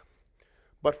praised,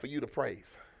 but for you to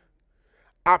praise.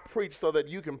 I preach so that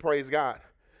you can praise God.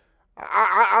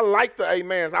 I like the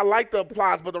amens. I like the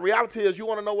applause. But the reality is, you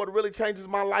want to know what really changes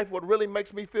my life, what really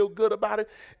makes me feel good about it,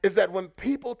 is that when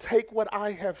people take what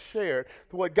I have shared,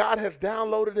 what God has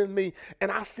downloaded in me, and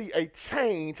I see a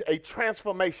change, a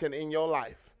transformation in your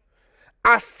life.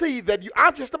 I see that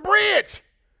I'm just a bridge.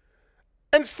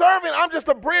 And serving, I'm just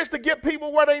a bridge to get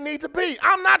people where they need to be.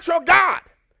 I'm not your God.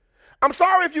 I'm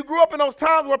sorry if you grew up in those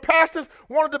times where pastors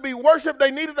wanted to be worshiped. They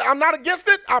needed it. I'm not against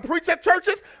it. I preach at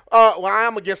churches. Well, I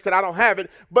am against it. I don't have it.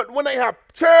 But when they have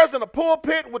chairs in the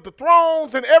pulpit with the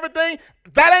thrones and everything,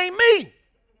 that ain't me.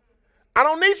 I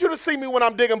don't need you to see me when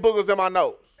I'm digging boogers in my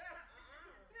nose.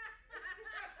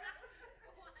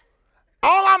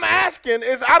 All I'm asking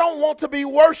is I don't want to be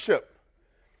worshiped.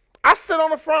 I sit on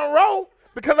the front row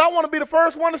because I want to be the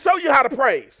first one to show you how to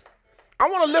praise. I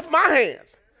want to lift my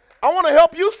hands. I want to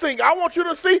help you sing. I want you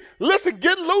to see, listen,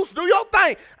 get loose, do your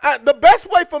thing. The best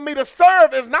way for me to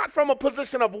serve is not from a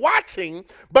position of watching,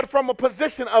 but from a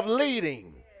position of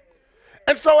leading.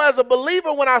 And so as a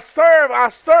believer, when I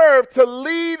serve to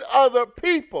lead other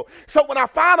people. So when I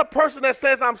find a person that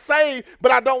says I'm saved,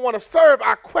 but I don't want to serve,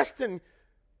 I question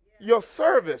your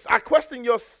service. I question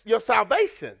your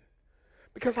salvation.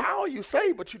 Because how are you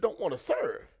saved, but you don't want to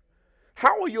serve?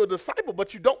 How are you a disciple,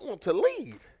 but you don't want to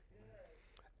lead?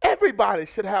 Everybody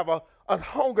should have a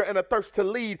hunger and a thirst to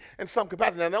lead in some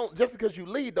capacity. Now, just because you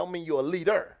lead don't mean you're a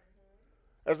leader.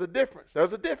 There's a difference.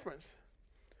 There's a difference.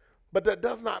 But that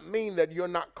does not mean that you're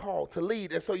not called to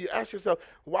lead. And so you ask yourself,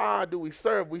 why do we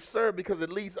serve? We serve because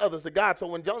it leads others to God. So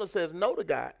when Jonah says no to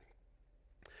God,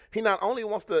 he not only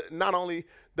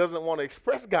doesn't want to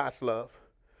express God's love,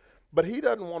 but he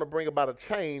doesn't want to bring about a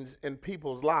change in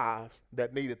people's lives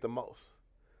that need it the most.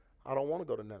 I don't want to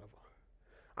go to Nineveh.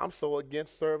 I'm so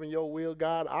against serving your will,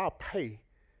 God, I'll pay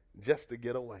just to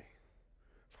get away.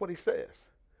 That's what he says.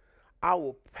 I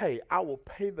will pay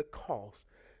the cost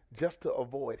just to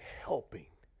avoid helping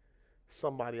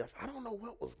somebody else. I don't know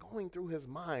what was going through his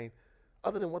mind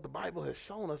other than what the Bible has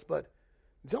shown us, but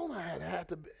Jonah had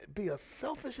to be a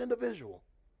selfish individual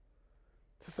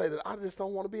to say that I just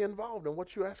don't want to be involved in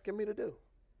what you're asking me to do.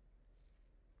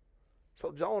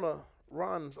 So Jonah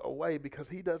runs away because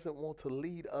he doesn't want to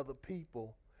lead other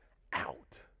people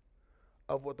out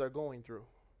of what they're going through.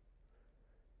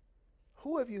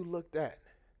 Who have you looked at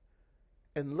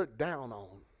and looked down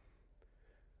on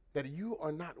that you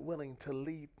are not willing to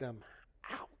lead them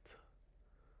out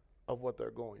of what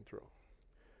they're going through?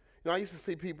 You know, I used to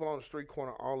see people on the street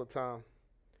corner all the time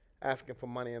asking for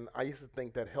money, and I used to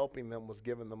think that helping them was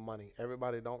giving them money.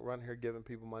 Everybody don't run here giving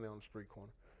people money on the street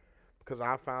corner, because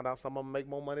I found out some of them make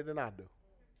more money than I do.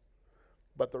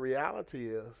 But the reality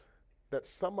is that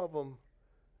some of them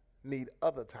need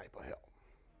other type of help.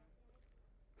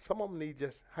 Some of them need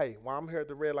just, hey, while I'm here at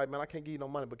the red light, man, I can't give you no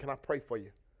money, but can I pray for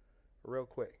you real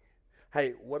quick?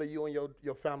 Hey, what are you and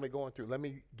your family going through? Let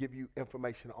me give you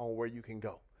information on where you can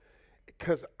go,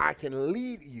 because I can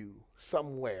lead you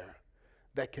somewhere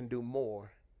that can do more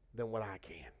than what I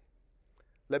can.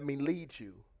 Let me lead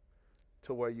you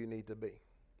to where you need to be.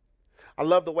 I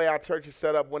love the way our church is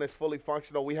set up when it's fully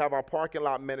functional. We have our parking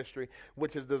lot ministry,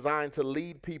 which is designed to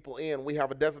lead people in. We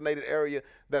have a designated area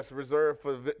that's reserved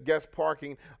for guest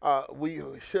parking. We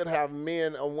should have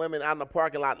men and women out in the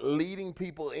parking lot leading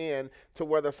people in to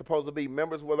where they're supposed to be.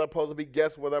 Members where they're supposed to be,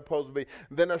 guests where they're supposed to be.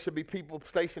 Then there should be people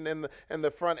stationed in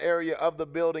the front area of the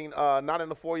building, not in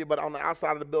the foyer, but on the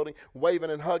outside of the building, waving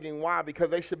and hugging. Why? Because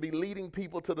they should be leading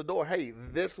people to the door. Hey,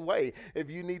 this way. If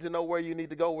you need to know where you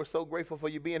need to go, we're so grateful for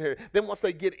you being here. Then once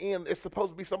they get in, it's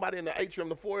supposed to be somebody in the atrium,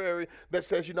 the foyer area, that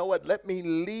says, you know what, let me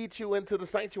lead you into the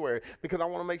sanctuary because I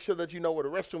want to make sure that you know where the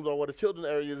restrooms are, where the children's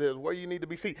area is, where you need to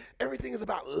be seated. Everything is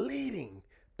about leading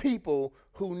people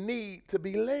who need to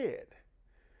be led,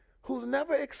 who's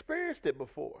never experienced it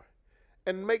before.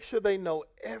 And make sure they know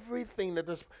everything that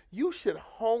there's. You should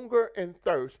hunger and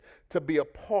thirst to be a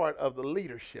part of the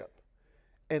leadership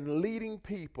and leading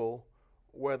people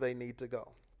where they need to go.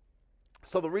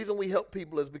 So the reason we help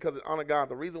people is because it honors God.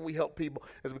 The reason we help people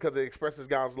is because it expresses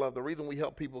God's love. The reason we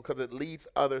help people because it leads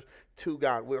others to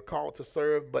God. We're called to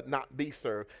serve but not be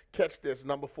served. Catch this,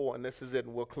 number 4, and this is it,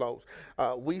 and we'll close.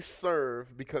 We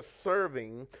serve because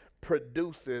serving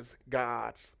produces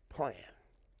God's plan.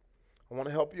 I want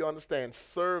to help you understand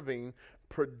serving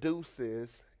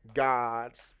produces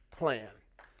God's plan.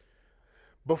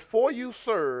 Before you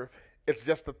serve, it's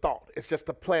just a thought. It's just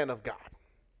a plan of God.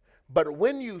 But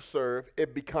when you serve,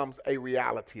 it becomes a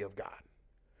reality of God.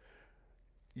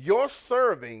 Your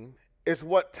serving is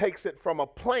what takes it from a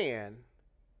plan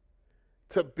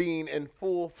to being in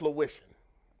full fruition.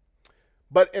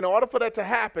 But in order for that to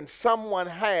happen, someone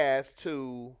has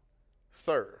to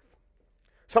serve.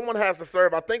 Someone has to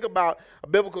serve. I think about a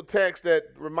biblical text that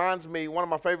reminds me, one of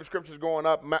my favorite scriptures growing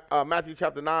up, Matthew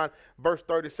chapter 9, verse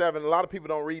 37. A lot of people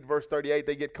don't read verse 38.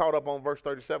 They get caught up on verse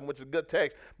 37, which is a good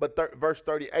text, but verse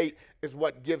 38 is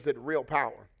what gives it real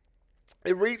power.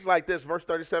 It reads like this. Verse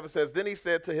 37 says, then he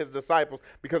said to his disciples,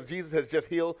 because Jesus has just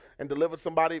healed and delivered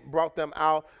somebody, brought them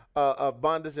out of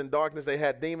bondage and darkness. They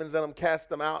had demons in them, cast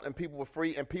them out, and people were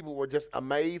free, and people were just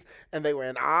amazed, and they were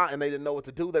in awe, and they didn't know what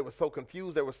to do. They were so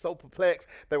confused. They were so perplexed.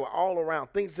 They were all around.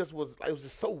 It was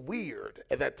just so weird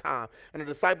at that time. And the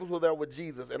disciples were there with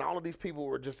Jesus, and all of these people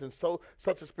were just in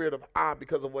such a spirit of awe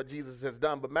because of what Jesus has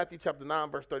done. But Matthew chapter 9,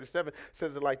 verse 37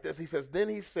 says it like this. He says, then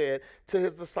he said to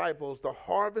his disciples, the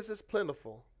harvest is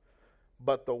plentiful,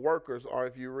 but the workers are,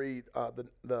 if you read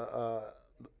the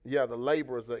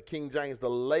laborers, the King James, the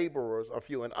laborers are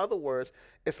few. In other words,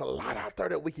 it's a lot out there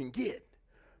that we can get,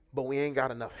 but we ain't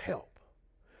got enough help.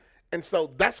 And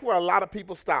so that's where a lot of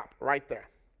people stop right there.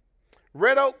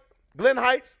 Red Oak, Glen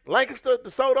Heights, Lancaster,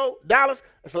 DeSoto, Dallas,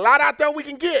 it's a lot out there we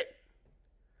can get.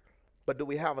 But do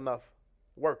we have enough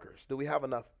workers? Do we have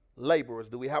enough laborers?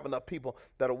 Do we have enough people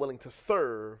that are willing to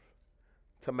serve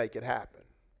to make it happen?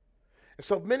 And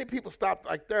so many people stop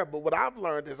right there, but what I've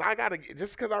learned is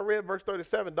just because I read verse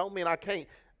 37 don't mean I can't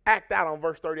act out on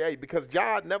verse 38, because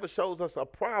God never shows us a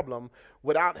problem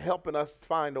without helping us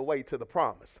find a way to the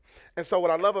promise. And so what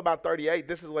I love about 38,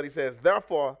 this is what he says,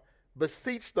 therefore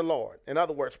beseech the Lord. In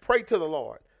other words, pray to the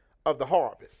Lord of the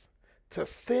harvest to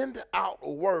send out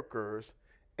workers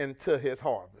into his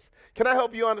harvest. Can I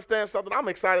help you understand something? I'm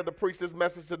excited to preach this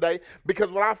message today because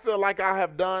what I feel like I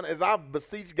have done is I've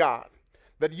beseeched God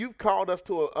that you've called us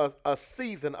to a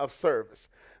season of service,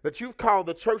 that you've called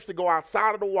the church to go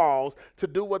outside of the walls to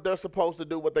do what they're supposed to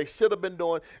do, what they should have been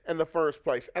doing in the first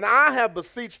place. And I have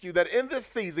beseeched you that in this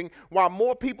season, while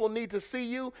more people need to see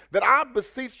you, that I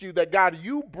beseech you that, God,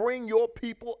 you bring your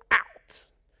people out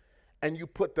and you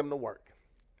put them to work.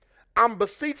 I'm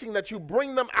beseeching that you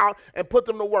bring them out and put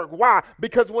them to work. Why?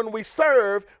 Because when we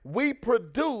serve, we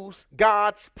produce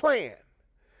God's plan.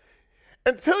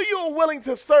 Until you are willing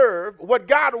to serve, what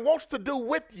God wants to do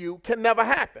with you can never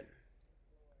happen.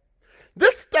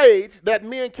 This stage that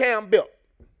me and Cam built,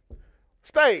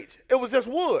 it was just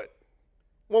wood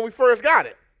when we first got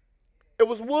it. It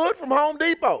was wood from Home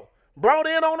Depot, brought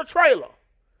in on a trailer.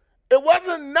 It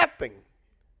wasn't nothing.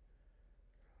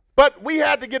 But we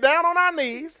had to get down on our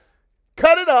knees,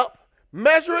 cut it up,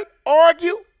 measure it,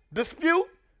 argue, dispute,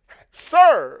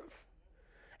 serve.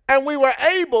 And we were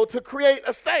able to create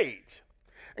a stage.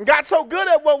 And got so good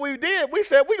at what we did, we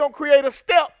said we're going to create a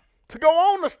step to go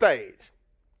on the stage.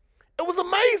 It was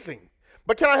amazing.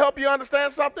 But can I help you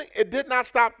understand something? It did not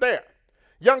stop there.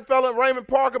 Young fella Raymond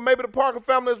Parker, maybe the Parker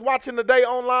family is watching today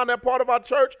online. They're part of our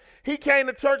church. He came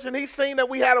to church and he seen that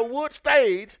we had a wood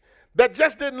stage that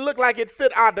just didn't look like it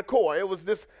fit our decor. It was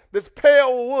this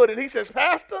pale wood. And he says,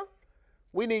 Pastor,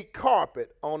 we need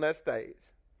carpet on that stage.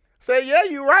 I said, yeah,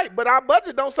 you're right, but our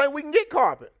budget don't say we can get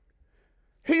carpet.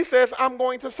 He says, I'm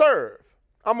going to serve.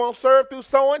 I'm going to serve through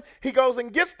sewing. He goes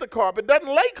and gets the carpet, doesn't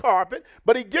lay carpet,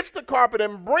 but he gets the carpet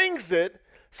and brings it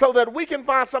so that we can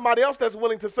find somebody else that's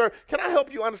willing to serve. Can I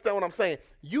help you understand what I'm saying?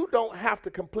 You don't have to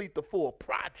complete the full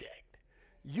project.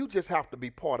 You just have to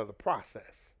be part of the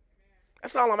process.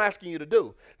 That's all I'm asking you to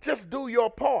do. Just do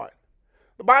your part.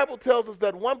 The Bible tells us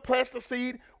that one plants the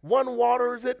seed, one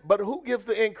waters it, but who gives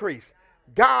the increase?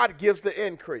 God gives the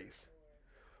increase.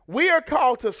 We are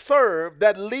called to serve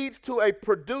that leads to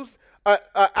An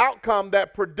outcome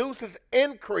that produces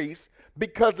increase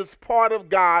because it's part of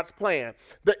God's plan.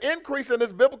 The increase in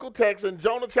this biblical text in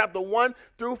Jonah chapter 1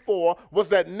 through 4 was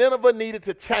that Nineveh needed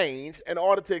to change in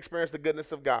order to experience the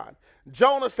goodness of God.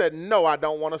 Jonah said, no, I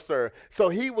don't want to serve. So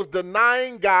he was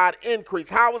denying God increase.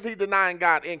 How was he denying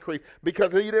God increase?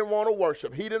 Because he didn't want to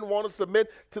worship. He didn't want to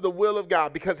submit to the will of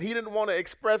God. Because he didn't want to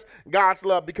express God's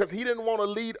love. Because he didn't want to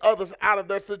lead others out of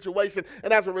their situation.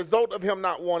 And as a result of him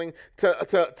not wanting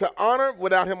to honor,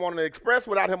 without him wanting to express,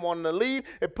 without him wanting to lead,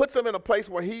 it puts him in a place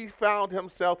where he found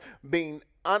himself being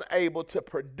unable to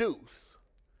produce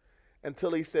until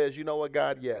he says, you know what,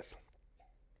 God, yes,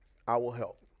 I will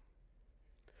help.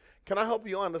 Can I help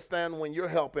you understand when you're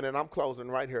helping, and I'm closing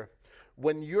right here,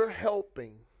 when you're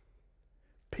helping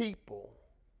people,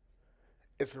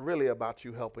 it's really about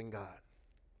you helping God.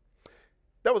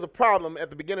 There was a problem at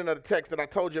the beginning of the text that I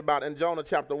told you about in Jonah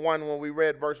chapter 1 when we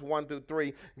read verse 1 through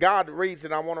 3. God reads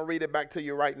it. I want to read it back to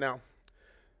you right now.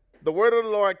 The word of the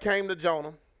Lord came to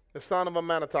Jonah, the son of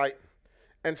Amittai,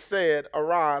 and said,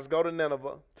 arise, go to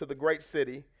Nineveh, to the great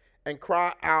city, and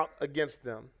cry out against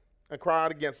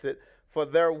it, for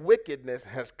their wickedness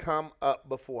has come up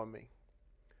before me.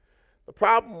 The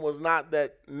problem was not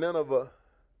that Nineveh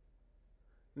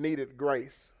needed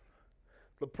grace.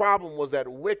 The problem was that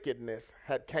wickedness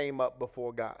had came up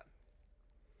before God.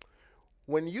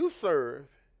 When you serve,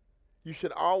 you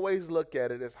should always look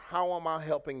at it as, how am I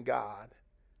helping God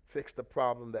fix the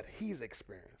problem that he's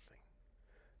experiencing?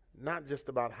 Not just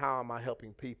about how am I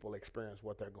helping people experience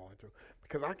what they're going through.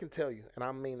 Because I can tell you, and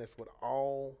I mean this with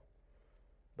all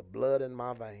the blood in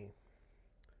my vein,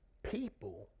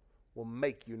 people will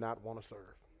make you not want to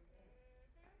serve.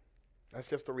 That's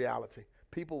just the reality.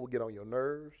 People will get on your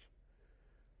nerves.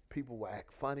 People will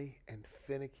act funny and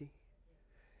finicky.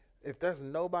 If there's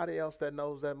nobody else that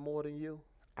knows that more than you,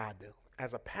 I do.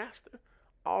 As a pastor,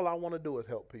 all I want to do is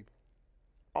help people.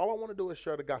 All I want to do is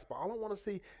share the gospel. All I want to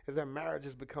see is their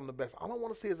marriages become the best. All I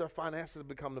want to see is their finances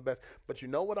become the best. But you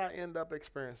know what I end up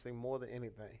experiencing more than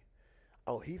anything?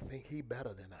 Oh, he think he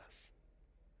better than us.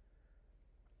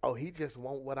 Oh, he just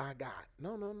want what I got.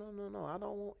 No. I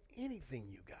don't want anything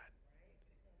you got.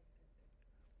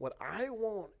 What I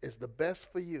want is the best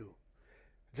for you.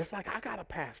 Just like I got a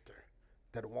pastor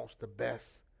that wants the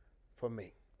best for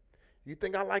me. You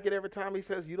think I like it every time he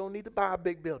says, you don't need to buy a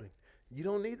big building. You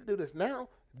don't need to do this. Now,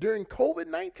 during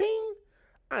COVID-19,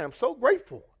 I am so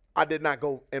grateful I did not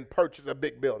go and purchase a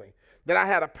big building. That I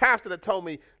had a pastor that told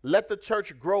me, let the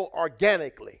church grow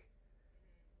organically.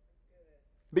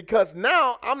 Because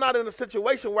now I'm not in a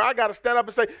situation where I got to stand up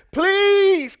and say,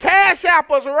 please cash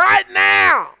app us right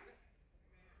now.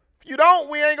 If you don't,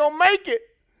 we ain't going to make it.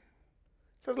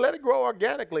 Just let it grow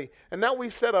organically. And now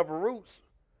we've set up roots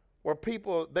where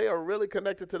people, they are really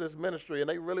connected to this ministry and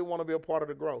they really want to be a part of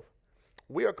the growth.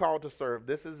 We are called to serve.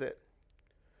 This is it.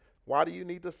 Why do you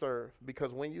need to serve?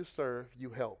 Because when you serve,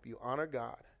 you help. You honor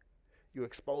God. You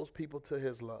expose people to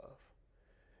his love.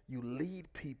 You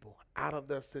lead people out of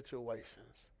their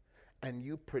situations. And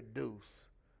you produce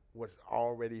what's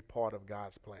already part of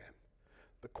God's plan.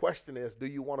 The question is, do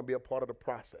you want to be a part of the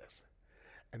process?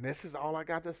 And this is all I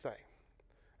got to say.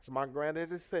 As my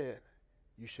granddaddy said,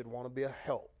 you should want to be a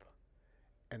help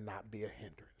and not be a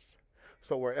hindrance.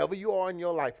 So wherever you are in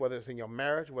your life, whether it's in your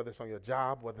marriage, whether it's on your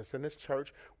job, whether it's in this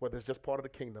church, whether it's just part of the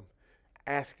kingdom,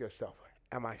 ask yourself,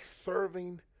 am I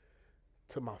serving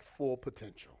to my full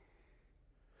potential?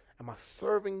 Am I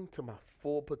serving to my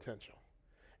full potential?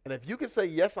 And if you can say,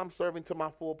 yes, I'm serving to my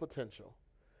full potential,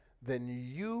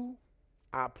 then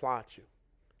I applaud you.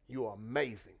 You are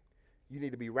amazing. You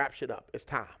need to be raptured up. It's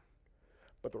time.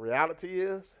 But the reality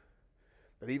is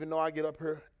that even though I get up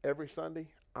here every Sunday,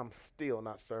 I'm still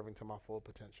not serving to my full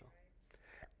potential.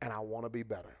 And I want to be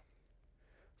better.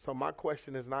 So my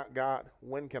question is not, God,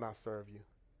 when can I serve you?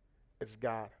 It's,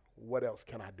 God, what else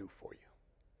can I do for you?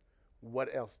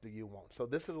 What else do you want? So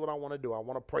this is what I want to do. I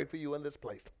want to pray for you in this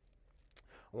place.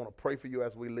 I want to pray for you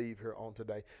as we leave here on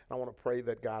today. And I want to pray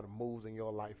that God moves in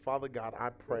your life. Father God, I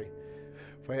pray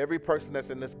for every person that's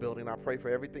in this building. I pray for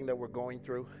everything that we're going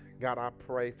through. God, I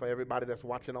pray for everybody that's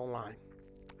watching online.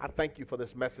 I thank you for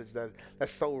this message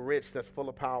that's so rich, that's full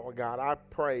of power, God. I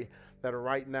pray that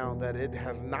right now that it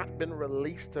has not been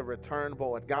released to return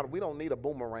void. God, we don't need a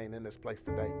boomerang in this place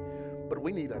today, but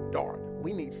we need a dart.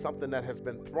 We need something that has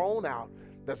been thrown out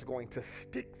that's going to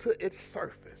stick to its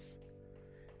surface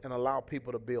and allow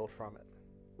people to build from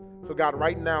it. So God,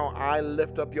 right now, I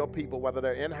lift up your people, whether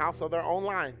they're in-house or they're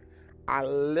online. I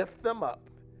lift them up.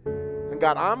 And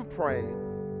God, I'm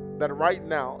praying that right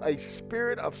now a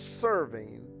spirit of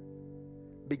serving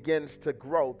begins to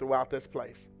grow throughout this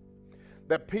place.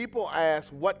 that people ask,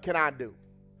 what can I do?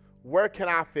 Where can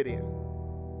I fit in?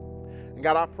 And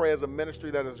God, I pray as a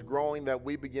ministry that is growing that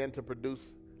we begin to produce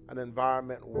an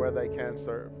environment where they can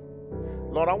serve.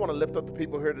 Lord, I want to lift up the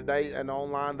people here today and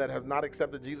online that have not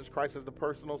accepted Jesus Christ as the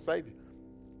personal Savior.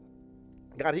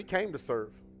 God, He came to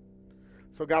serve.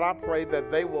 So God, I pray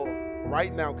that they will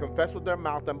right now confess with their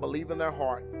mouth and believe in their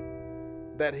heart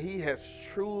that He has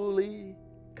truly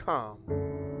come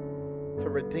to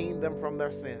redeem them from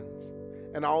their sins.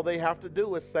 And all they have to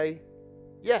do is say,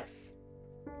 yes.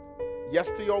 Yes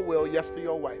to your will, yes to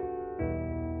your way.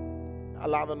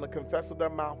 Allow them to confess with their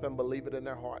mouth and believe it in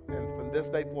their heart. And from this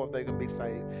day forth, they can be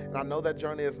saved. And I know that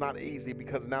journey is not easy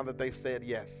because now that they've said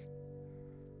yes,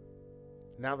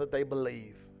 now that they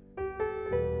believe.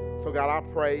 So God, I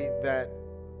pray that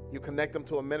you connect them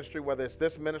to a ministry, whether it's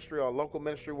this ministry or a local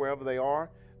ministry, wherever they are,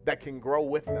 that can grow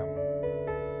with them,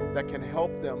 that can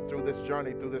help them through this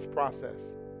journey, through this process.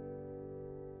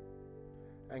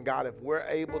 And God, if we're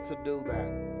able to do that,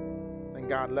 then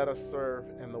God, let us serve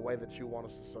in the way that you want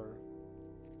us to serve.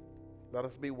 Let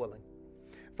us be willing.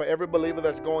 For every believer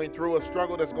that's going through a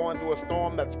struggle, that's going through a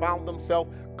storm, that's found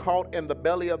themselves caught in the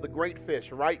belly of the great fish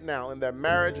right now in their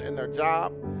marriage, in their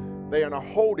job, they're in a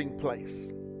holding place.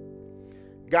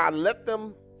 God, let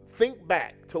them think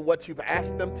back to what you've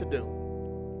asked them to do.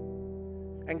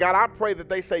 And God, I pray that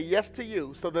they say yes to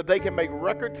you so that they can make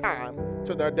record time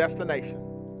to their destination.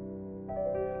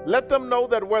 Let them know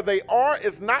that where they are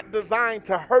is not designed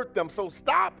to hurt them, so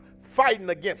stop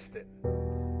fighting against it.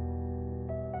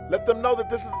 Let them know that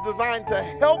this is designed to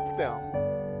help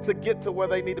them to get to where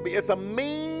they need to be. It's a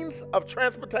means of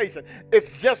transportation.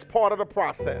 It's just part of the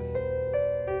process.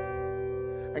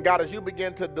 And God, as you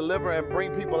begin to deliver and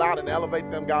bring people out and elevate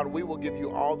them, God, we will give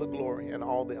you all the glory and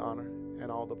all the honor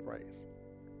and all the praise.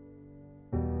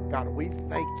 God, we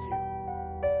thank you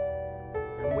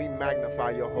and we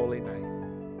magnify your holy name.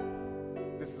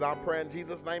 This is our prayer in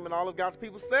Jesus' name, and all of God's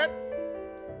people said,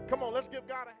 come on, let's give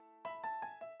God a...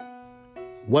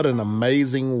 What an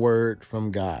amazing word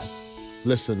from God.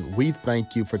 Listen, we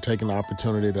thank you for taking the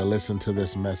opportunity to listen to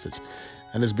this message.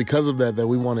 And it's because of that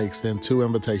we want to extend two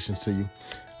invitations to you.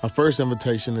 Our first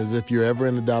invitation is if you're ever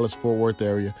in the Dallas-Fort Worth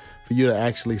area, for you to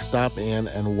actually stop in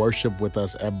and worship with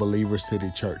us at Believer City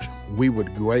Church. We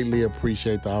would greatly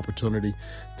appreciate the opportunity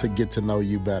to get to know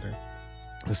you better.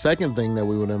 The second thing that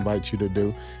we would invite you to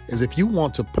do is if you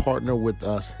want to partner with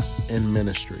us in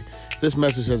ministry. This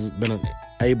message has been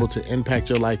able to impact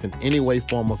your life in any way,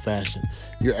 form, or fashion.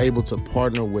 You're able to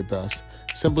partner with us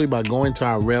simply by going to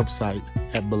our website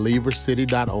at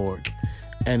believercity.org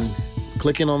and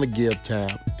clicking on the Give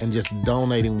tab and just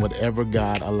donating whatever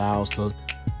God allows to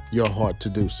your heart to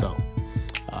do so.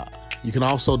 You can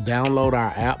also download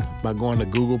our app by going to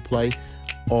Google Play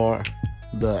or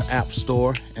the App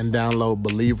Store and download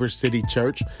Believer City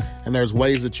Church. And there's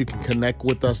ways that you can connect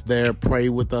with us there, pray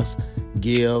with us,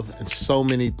 give, and so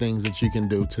many things that you can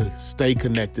do to stay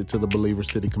connected to the Believer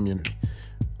City community.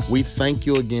 We thank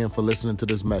you again for listening to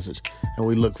this message, and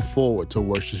we look forward to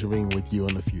worshiping with you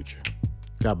in the future.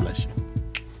 God bless you.